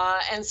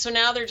 And so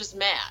now they're just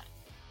mad.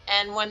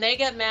 And when they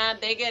get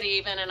mad, they get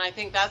even. And I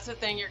think that's the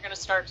thing you're going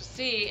to start to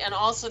see. And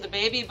also the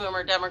baby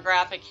boomer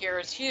demographic here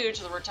is huge.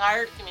 The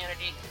retired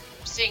community,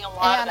 we're seeing a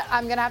lot of it.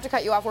 I'm going to have to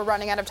cut you off. We're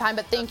running out of time.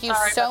 But thank you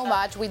so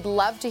much. We'd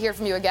love to hear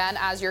from you again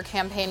as your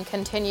campaign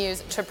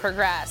continues to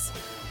progress.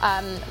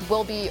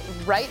 We'll be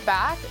right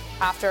back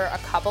after a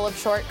couple of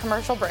short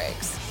commercial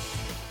breaks.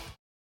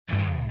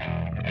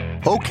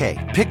 Okay,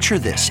 picture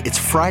this. It's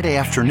Friday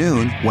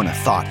afternoon when a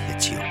thought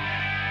hits you.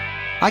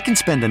 I can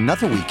spend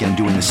another weekend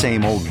doing the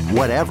same old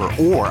whatever,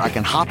 or I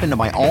can hop into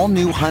my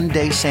all-new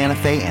Hyundai Santa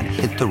Fe and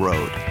hit the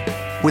road.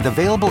 With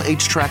available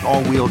H-Track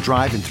all-wheel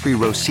drive and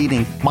 3-row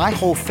seating, my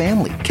whole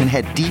family can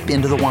head deep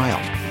into the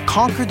wild.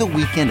 Conquer the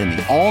weekend in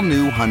the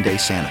all-new Hyundai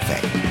Santa Fe.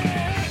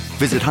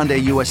 Visit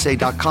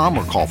HyundaiUSA.com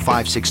or call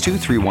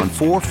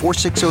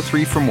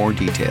 562-314-4603 for more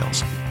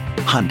details.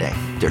 Hyundai,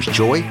 there's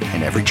joy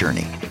in every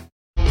journey.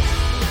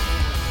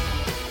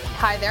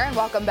 Hi there, and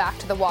welcome back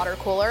to the Water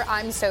Cooler.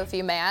 I'm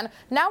Sophie Mann.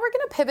 Now we're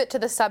going to pivot to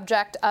the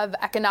subject of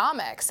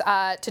economics.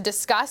 To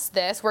discuss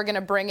this, we're going to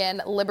bring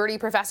in Liberty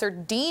Professor,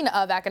 Dean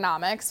of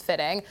Economics,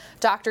 fitting,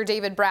 Dr.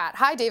 David Bratt.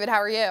 Hi, David.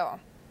 How are you?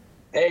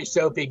 Hey,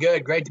 Sophie.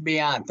 Good. Great to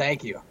be on.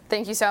 Thank you.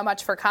 Thank you so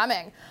much for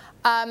coming.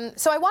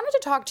 So I wanted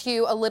to talk to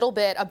you a little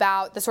bit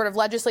about the sort of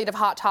legislative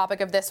hot topic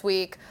of this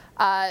week,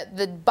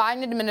 the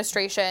Biden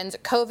administration's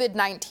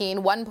COVID-19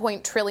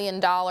 $1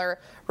 trillion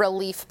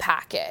relief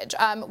package.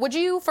 Would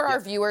you, for our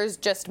viewers,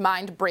 just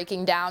mind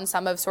breaking down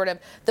some of sort of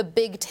the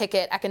big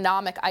ticket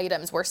economic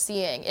items we're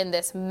seeing in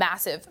this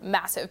massive,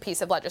 massive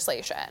piece of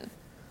legislation?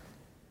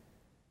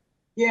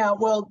 Yeah,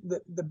 well,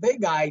 the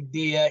big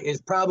idea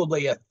is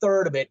probably a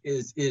third of it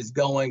is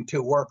going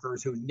to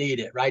workers who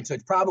need it, right? So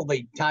it's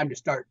probably time to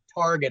start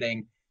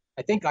targeting.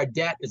 I think our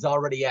debt is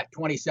already at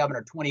 27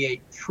 or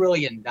 28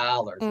 trillion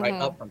dollars, right?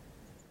 Up from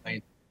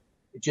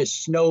it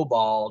just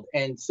snowballed.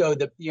 And so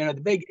the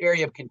big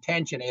area of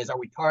contention is, are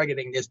we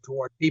targeting this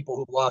toward people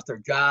who've lost their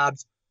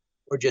jobs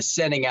or just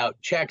sending out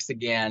checks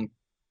again?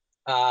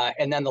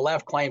 And then the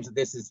left claims that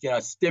this is,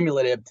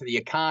 stimulative to the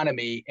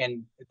economy,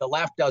 and the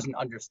left doesn't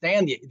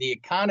understand the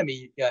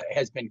economy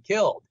has been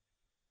killed,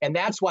 and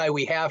that's why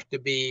we have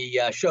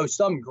to show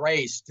some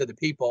grace to the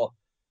people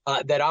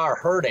that are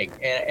hurting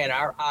and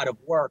are out of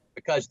work,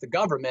 because the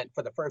government,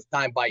 for the first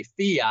time by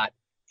fiat,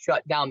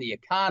 shut down the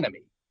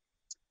economy.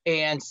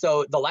 And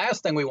so the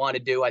last thing we want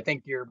to do, I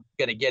think you're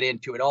going to get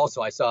into it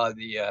also. I saw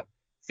the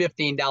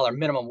 $15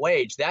 minimum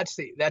wage. That's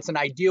an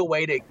ideal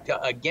way to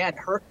again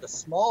hurt the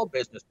small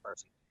business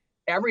person.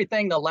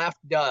 Everything the left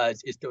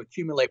does is to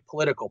accumulate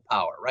political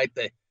power, right?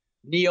 The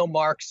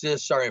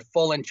neo-Marxists are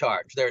full in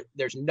charge.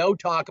 There's no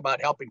talk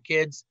about helping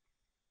kids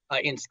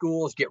in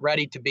schools get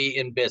ready to be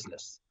in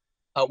business.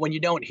 When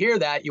you don't hear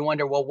that, you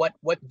wonder, well,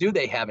 what do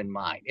they have in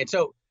mind? And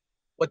so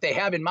what they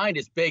have in mind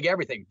is big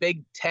everything,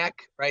 big tech,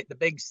 right? The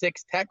big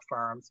 6 tech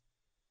firms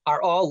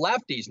are all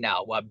lefties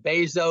now.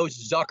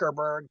 Bezos,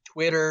 Zuckerberg,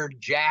 Twitter,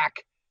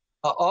 Jack,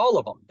 all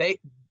of them.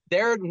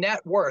 Their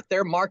net worth,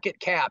 their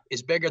market cap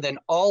is bigger than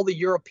all the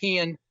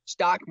European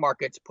stock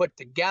markets put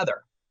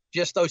together,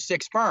 just those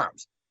 6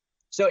 firms.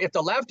 So if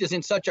the left is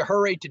in such a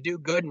hurry to do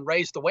good and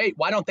raise the wage,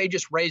 why don't they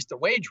just raise the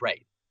wage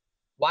rate?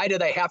 Why do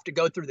they have to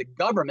go through the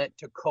government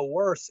to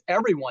coerce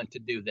everyone to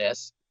do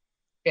this?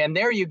 And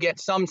there you get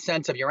some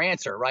sense of your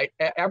answer, right?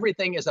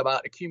 Everything is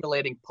about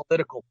accumulating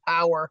political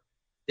power.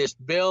 This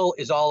bill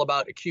is all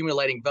about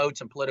accumulating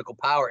votes and political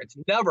power. It's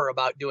never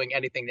about doing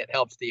anything that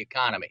helps the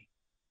economy.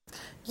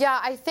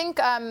 Yeah, I think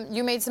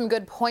you made some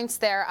good points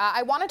there.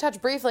 I want to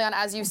touch briefly on,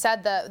 as you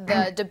said,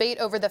 the debate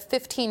over the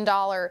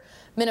 $15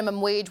 minimum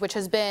wage, which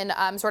has been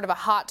sort of a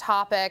hot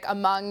topic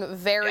among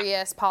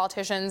various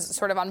politicians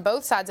sort of on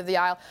both sides of the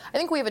aisle. I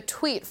think we have a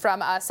tweet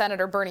from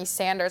Senator Bernie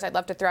Sanders I'd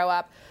love to throw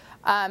up.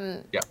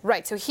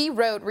 Right, so he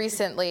wrote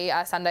recently,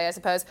 Sunday, I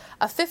suppose,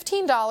 a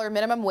 $15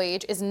 minimum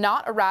wage is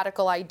not a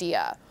radical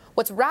idea.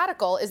 What's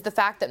radical is the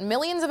fact that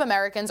millions of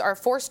Americans are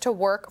forced to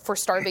work for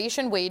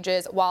starvation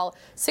wages while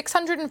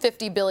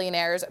 650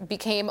 billionaires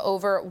became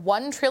over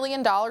 $1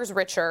 trillion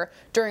richer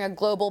during a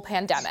global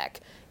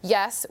pandemic.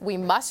 Yes, we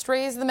must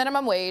raise the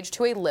minimum wage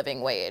to a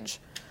living wage.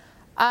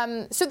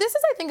 So this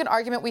is, I think, an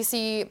argument we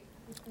see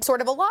sort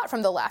of a lot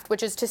from the left,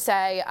 which is to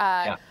say,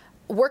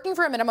 working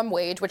for a minimum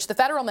wage, which the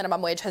federal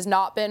minimum wage has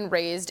not been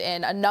raised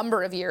in a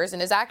number of years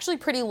and is actually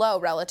pretty low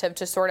relative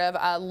to sort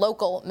of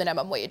local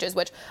minimum wages,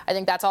 which I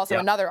think that's also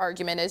another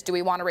argument is, do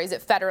we want to raise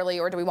it federally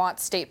or do we want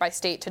state by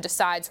state to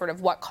decide sort of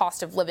what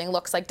cost of living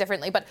looks like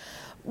differently? But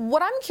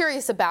what I'm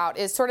curious about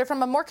is sort of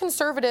from a more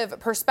conservative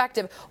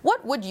perspective,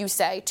 what would you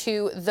say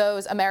to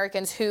those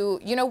Americans who,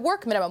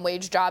 work minimum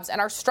wage jobs and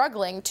are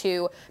struggling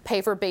to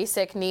pay for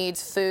basic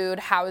needs, food,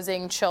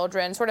 housing,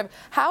 children? Sort of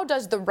how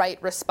does the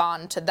right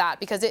respond to that?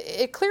 Because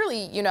it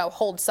clearly,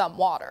 holds some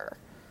water.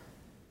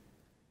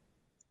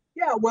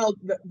 Yeah, well,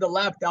 the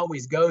left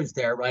always goes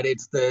there, right?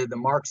 It's the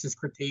Marxist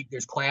critique.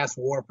 There's class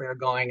warfare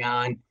going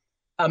on.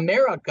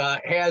 America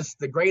has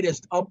the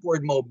greatest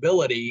upward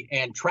mobility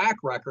and track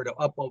record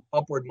of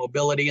upward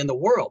mobility in the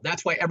world.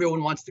 That's why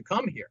everyone wants to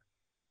come here.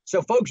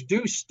 So folks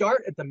do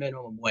start at the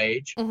minimum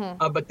wage,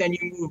 but then you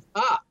move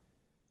up.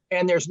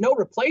 And there's no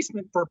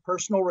replacement for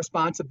personal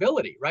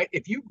responsibility, right?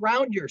 If you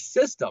ground your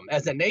system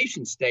as a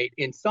nation state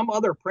in some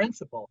other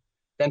principle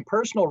than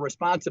personal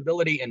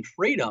responsibility and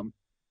freedom,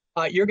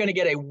 you're going to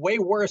get a way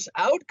worse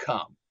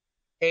outcome.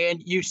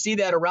 And you see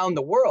that around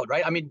the world,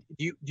 right? I mean,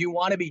 do you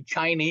want to be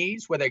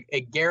Chinese with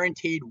a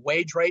guaranteed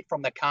wage rate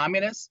from the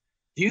communists?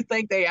 Do you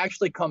think they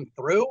actually come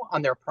through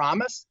on their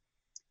promise?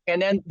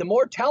 And then the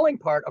more telling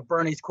part of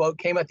Bernie's quote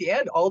came at the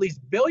end, all these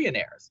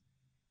billionaires.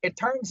 It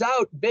turns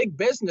out big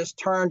business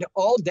turned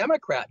all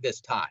Democrat this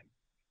time.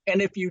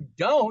 And if you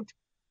don't,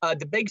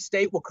 the big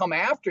state will come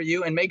after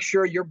you and make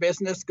sure your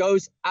business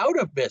goes out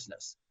of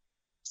business.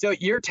 So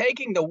you're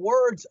taking the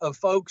words of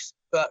folks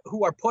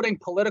who are putting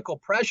political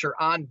pressure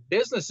on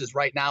businesses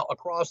right now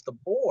across the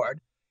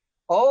board.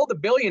 All the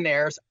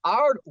billionaires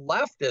are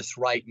leftists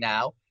right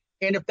now.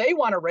 And if they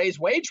want to raise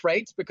wage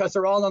rates because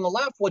they're all on the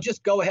left, well,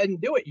 just go ahead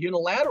and do it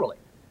unilaterally.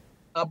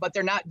 but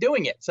they're not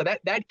doing it. So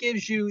that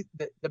gives you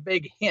the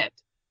big hint.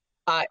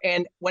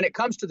 And when it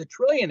comes to the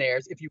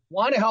trillionaires, if you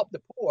want to help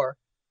the poor,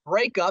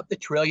 break up the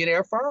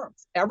trillionaire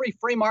firms. Every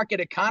free market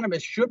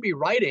economist should be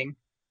writing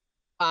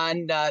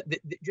on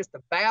just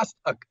the vast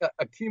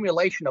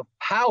accumulation of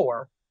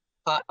power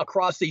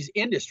across these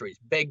industries,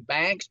 big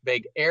banks,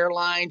 big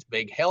airlines,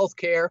 big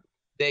healthcare,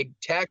 big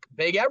tech,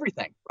 big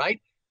everything,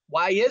 right?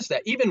 Why is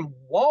that? Even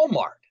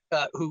Walmart,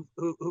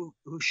 who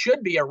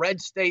should be a red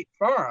state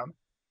firm,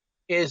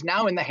 is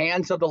now in the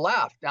hands of the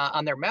left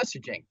on their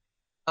messaging.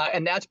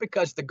 And that's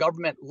because the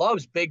government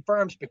loves big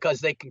firms because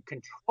they can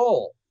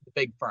control the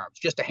big firms.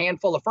 Just a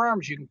handful of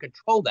firms, you can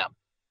control them.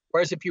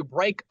 Whereas if you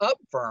break up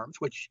firms,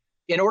 which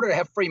in order to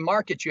have free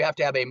markets, you have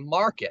to have a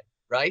market,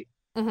 right?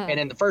 Mm-hmm. And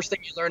then the first thing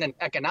you learn in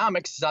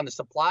economics is on the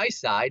supply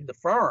side, the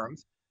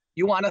firms,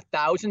 you want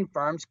 1,000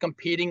 firms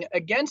competing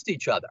against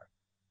each other.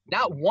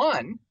 Not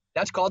one,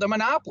 that's called a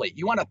monopoly.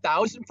 You want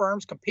 1,000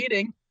 firms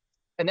competing,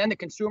 and then the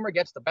consumer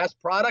gets the best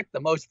product,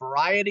 the most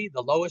variety,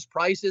 the lowest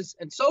prices,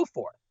 and so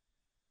forth.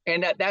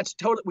 And that's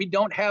totally, we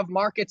don't have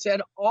markets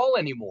at all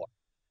anymore.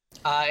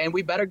 And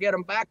we better get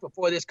them back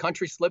before this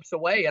country slips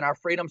away and our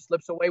freedom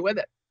slips away with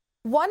it.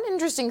 One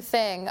interesting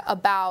thing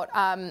about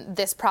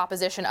this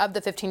proposition of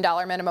the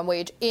 $15 minimum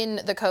wage in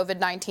the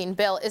COVID-19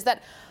 bill is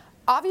that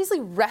obviously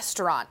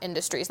restaurant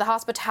industries, the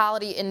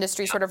hospitality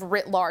industry sort of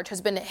writ large,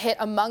 has been hit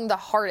among the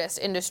hardest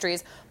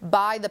industries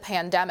by the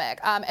pandemic.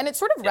 And it's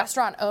sort of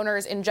restaurant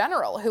owners in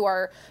general who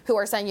are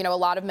saying, you know, a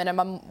lot of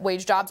minimum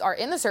wage jobs are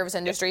in the service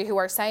industry who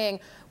are saying,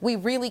 we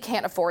really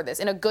can't afford this.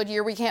 In a good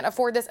year, we can't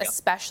afford this,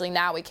 especially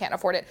now we can't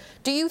afford it.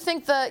 Do you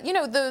think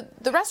the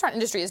restaurant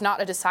industry is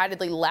not a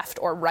decidedly left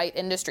or right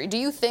industry? Do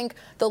you think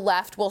the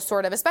left will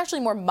sort of, especially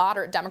more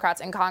moderate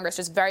Democrats in Congress,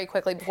 just very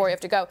quickly before we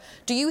have to go,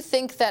 do you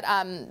think that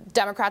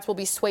Democrats will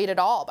be swayed at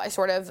all by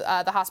sort of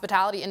the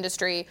hospitality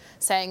industry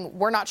saying,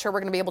 we're not sure we're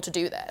going to be able to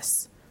do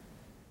this?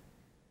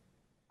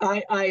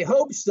 I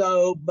hope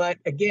so, but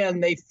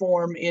again, they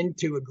form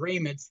into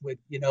agreements with,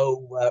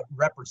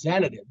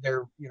 representatives.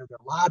 They're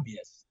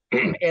lobbyists,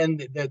 and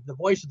the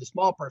voice of the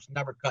small person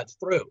never cuts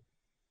through.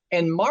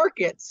 And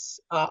markets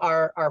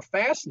are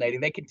fascinating.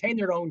 They contain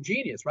their own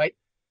genius, right?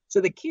 So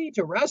the key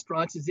to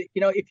restaurants is that,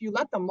 if you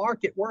let the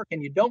market work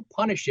and you don't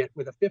punish it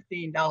with a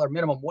 $15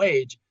 minimum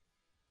wage,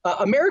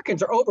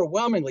 Americans are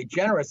overwhelmingly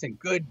generous and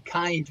good,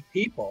 kind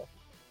people.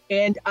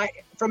 And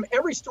from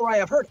every story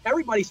I've heard,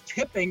 everybody's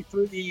tipping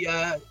through the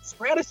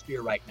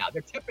stratosphere right now.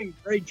 They're tipping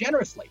very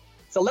generously.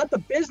 So let the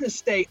business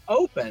stay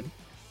open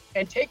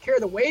and take care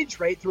of the wage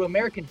rate through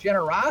American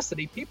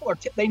generosity. People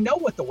they know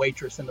what the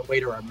waitress and the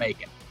waiter are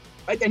making,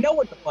 right? They know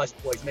what the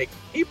busboy's making.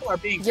 People are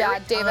being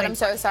David, I'm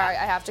so sorry.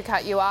 I have to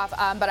cut you off.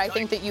 But I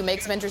think that you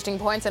make some interesting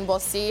points, and we'll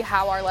see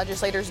how our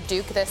legislators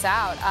duke this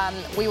out.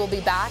 We will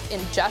be back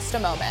in just a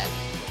moment.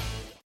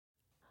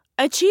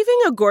 Achieving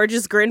a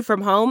gorgeous grin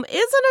from home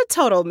isn't a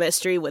total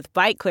mystery with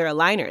Bite Clear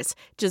aligners.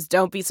 Just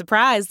don't be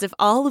surprised if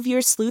all of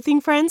your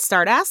sleuthing friends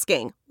start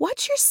asking,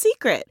 what's your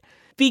secret?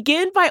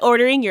 Begin by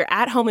ordering your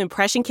at-home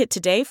impression kit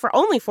today for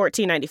only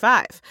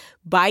 $14.95.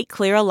 Bite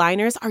Clear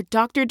aligners are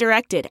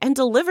doctor-directed and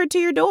delivered to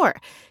your door.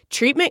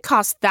 Treatment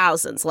costs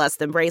thousands less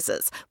than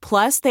braces.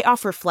 Plus, they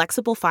offer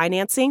flexible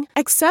financing,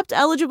 accept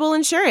eligible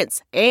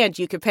insurance, and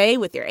you can pay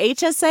with your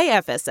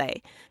HSA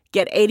FSA.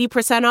 Get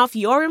 80% off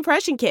your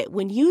impression kit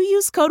when you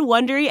use code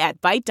WONDERY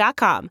at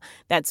Byte.com.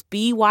 That's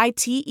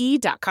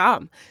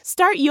BYTE.com.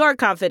 Start your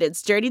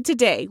confidence journey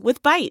today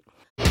with Byte.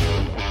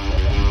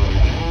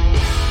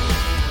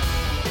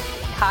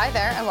 Hi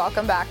there, and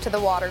welcome back to The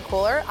Water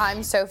Cooler.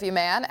 I'm Sophie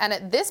Mann, and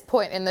at this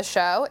point in the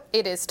show,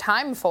 it is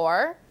time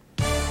for...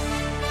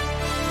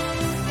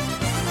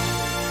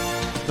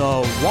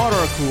 The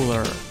Water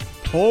Cooler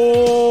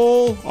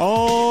Poll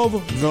of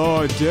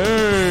the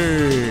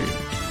Day.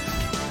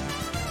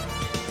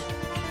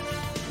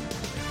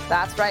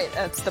 That's right.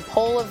 It's the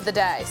poll of the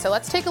day. So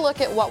let's take a look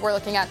at what we're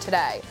looking at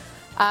today.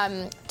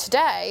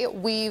 Today,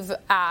 we've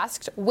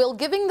asked, will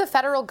giving the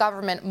federal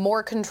government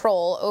more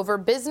control over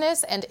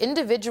business and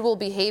individual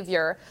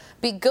behavior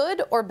be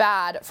good or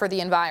bad for the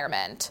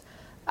environment?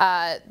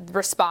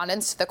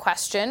 Respondents to the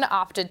question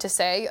opted to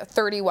say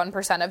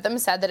 31% of them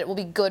said that it will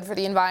be good for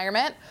the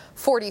environment,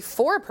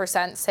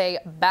 44% say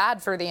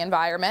bad for the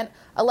environment,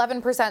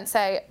 11%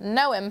 say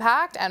no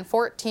impact, and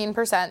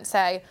 14%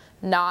 say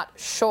not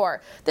sure.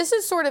 This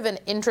is sort of an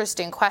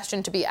interesting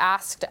question to be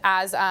asked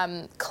as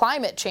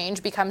climate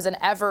change becomes an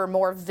ever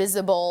more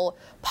visible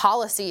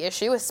policy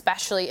issue,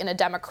 especially in a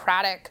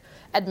Democratic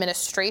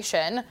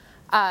administration.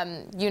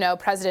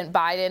 President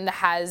Biden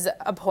has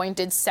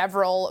appointed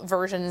several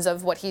versions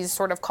of what he's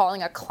sort of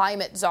calling a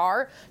climate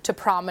czar to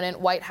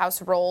prominent White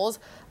House roles.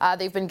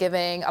 They've been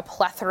giving a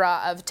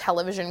plethora of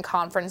television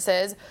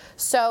conferences.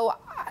 So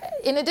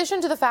in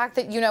addition to the fact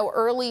that,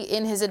 early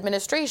in his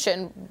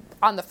administration,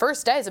 on the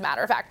first day, as a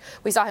matter of fact,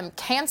 we saw him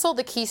cancel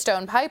the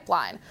Keystone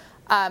Pipeline,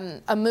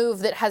 a move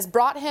that has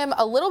brought him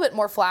a little bit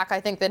more flack,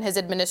 I think, than his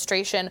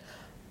administration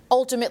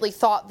ultimately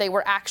thought they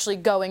were actually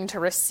going to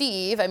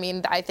receive. I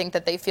mean, I think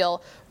that they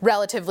feel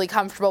relatively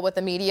comfortable with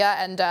the media,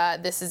 and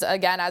this is,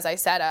 again, as I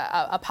said,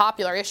 a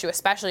popular issue,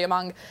 especially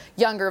among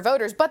younger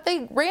voters. But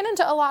they ran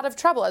into a lot of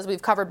trouble, as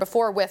we've covered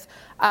before, with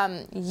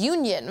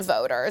union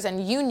voters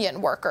and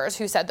union workers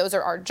who said, those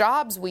are our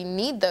jobs, we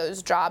need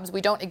those jobs,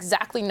 we don't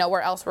exactly know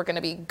where else we're going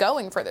to be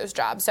going for those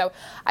jobs. So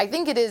I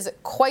think it is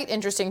quite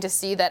interesting to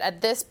see that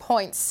at this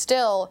point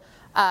still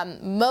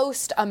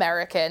most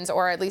Americans,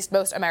 or at least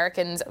most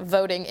Americans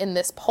voting in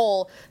this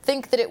poll,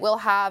 think that it will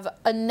have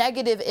a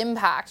negative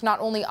impact not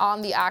only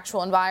on the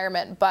actual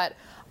environment but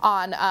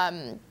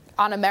on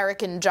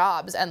American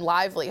jobs and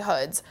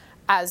livelihoods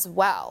as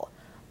well.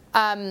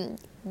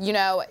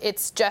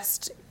 It's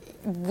just,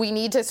 we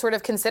need to sort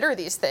of consider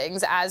these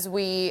things as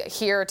we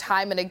hear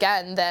time and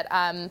again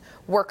that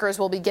workers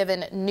will be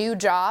given new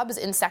jobs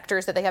in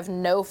sectors that they have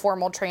no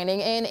formal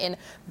training in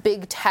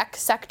big tech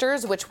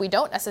sectors, which we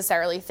don't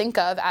necessarily think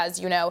of as,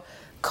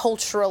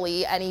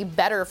 culturally any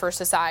better for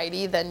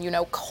society than,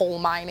 coal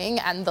mining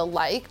and the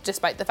like,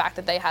 despite the fact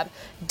that they have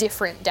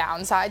different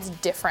downsides,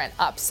 different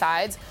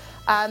upsides.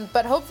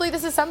 But hopefully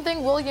this is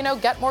something we'll,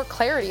 get more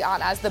clarity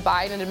on as the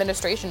Biden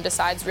administration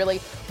decides really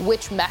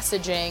which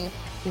messaging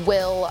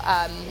will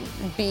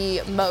be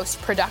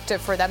most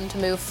productive for them to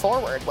move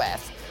forward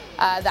with.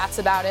 That's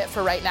about it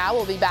for right now.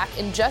 We'll be back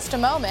in just a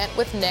moment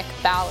with Nick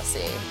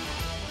Ballasy.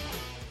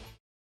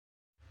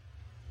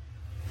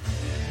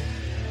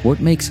 What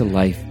makes a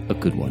life a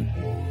good one?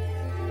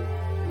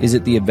 Is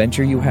it the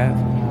adventure you have?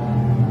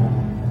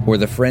 Or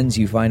the friends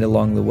you find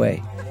along the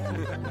way?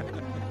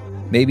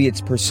 Maybe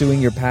it's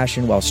pursuing your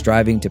passion while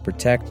striving to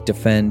protect,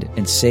 defend,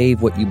 and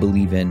save what you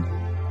believe in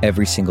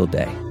every single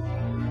day.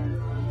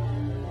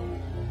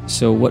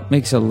 So what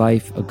makes a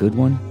life a good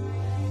one?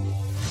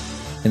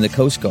 In the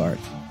Coast Guard,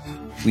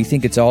 we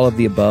think it's all of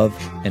the above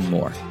and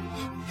more.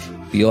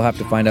 But you'll have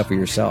to find out for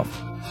yourself.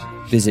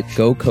 Visit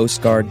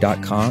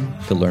gocoastguard.com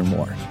to learn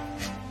more.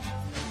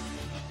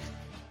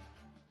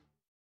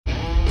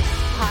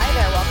 Hi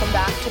there, welcome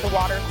back to the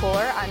Water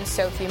Cooler. I'm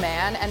Sophie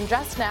Mann, and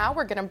just now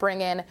we're going to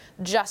bring in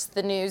Just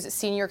the News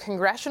senior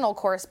congressional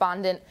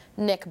correspondent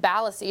Nick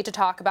Ballasy to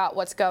talk about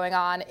what's going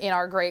on in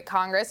our great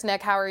Congress.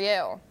 Nick, how are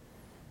you?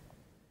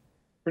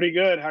 Pretty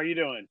good. How are you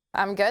doing?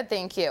 I'm good,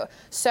 thank you.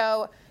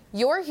 So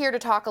you're here to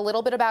talk a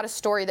little bit about a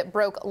story that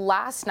broke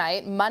last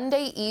night,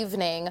 Monday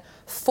evening.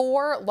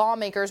 4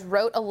 lawmakers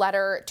wrote a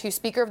letter to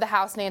Speaker of the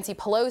House Nancy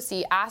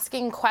Pelosi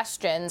asking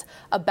questions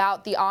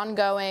about the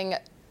ongoing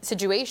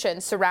situation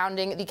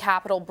surrounding the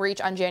Capitol breach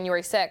on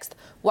January 6th.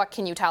 What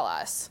can you tell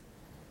us?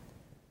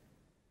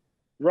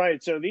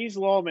 Right. So these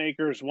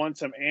lawmakers want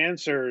some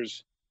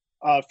answers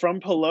from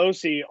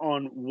Pelosi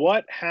on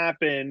what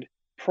happened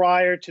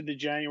prior to the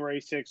January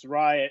 6th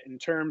riot in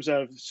terms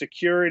of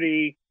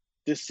security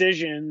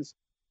decisions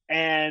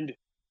and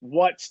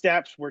what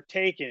steps were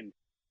taken.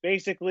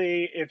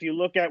 Basically, if you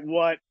look at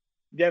what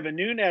Devin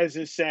Nunes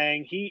is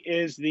saying, he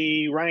is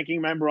the ranking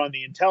member on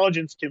the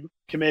Intelligence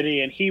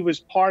Committee, and he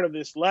was part of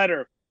this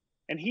letter.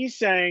 And he's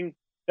saying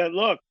that,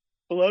 look,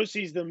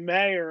 Pelosi's the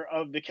mayor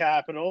of the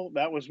Capitol.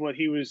 That was what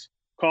he was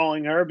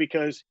calling her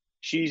because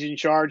she's in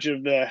charge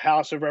of the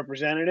House of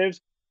Representatives.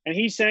 And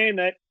he's saying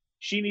that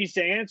she needs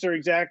to answer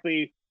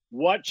exactly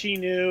what she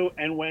knew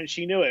and when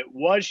she knew it.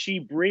 Was she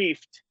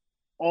briefed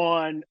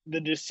on the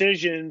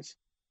decisions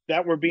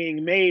that were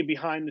being made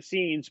behind the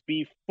scenes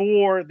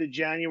before the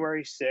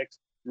January 6th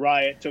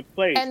riot took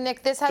place? And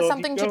Nick, this has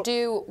something to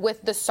do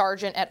with the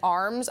Sergeant at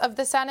Arms of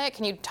the Senate.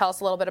 Can you tell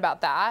us a little bit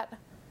about that?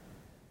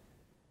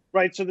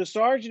 Right. So the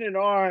Sergeant at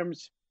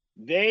Arms,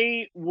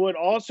 they would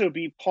also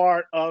be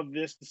part of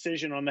this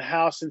decision on the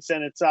House and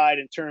Senate side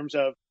in terms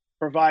of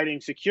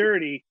providing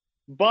security.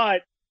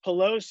 But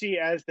Pelosi,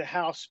 as the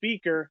House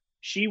Speaker,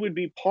 she would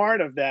be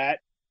part of that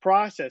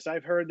process.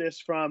 I've heard this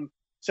from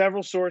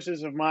several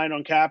sources of mine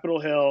on Capitol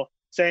Hill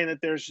saying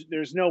that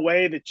there's no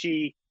way that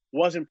she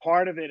wasn't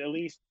part of it, at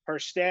least her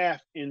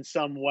staff in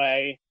some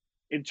way,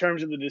 in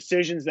terms of the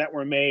decisions that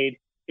were made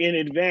in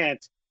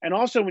advance. And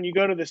also, when you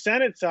go to the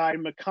Senate side,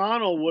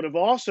 McConnell would have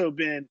also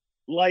been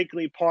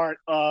likely part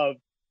of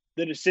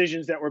the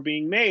decisions that were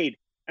being made.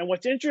 And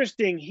what's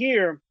interesting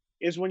here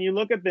is when you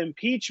look at the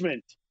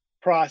impeachment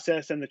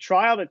process and the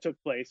trial that took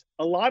place,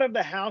 a lot of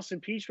the House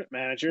impeachment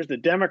managers, the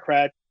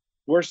Democrats,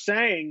 were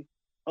saying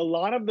a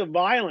lot of the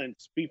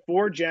violence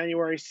before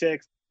January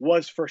 6th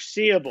was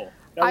foreseeable.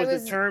 That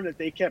was the term that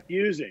they kept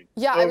using.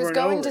 Yeah, I was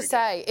going to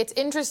say, it's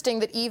interesting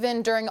that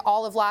even during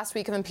all of last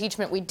week of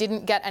impeachment, we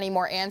didn't get any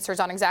more answers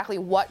on exactly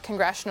what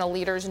congressional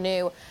leaders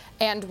knew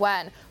and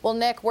when. Well,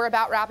 Nick, we're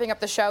about wrapping up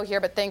the show here,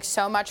 but thanks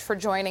so much for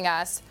joining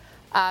us.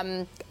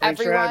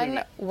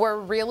 Everyone, we're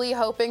really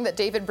hoping that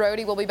David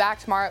Brody will be back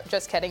tomorrow.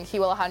 Just kidding. He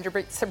will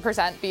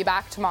 100% be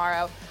back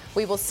tomorrow.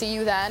 We will see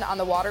you then on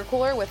the Water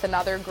Cooler with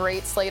another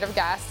great slate of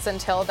guests.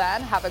 Until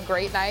then, have a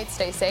great night,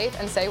 stay safe,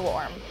 and stay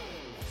warm.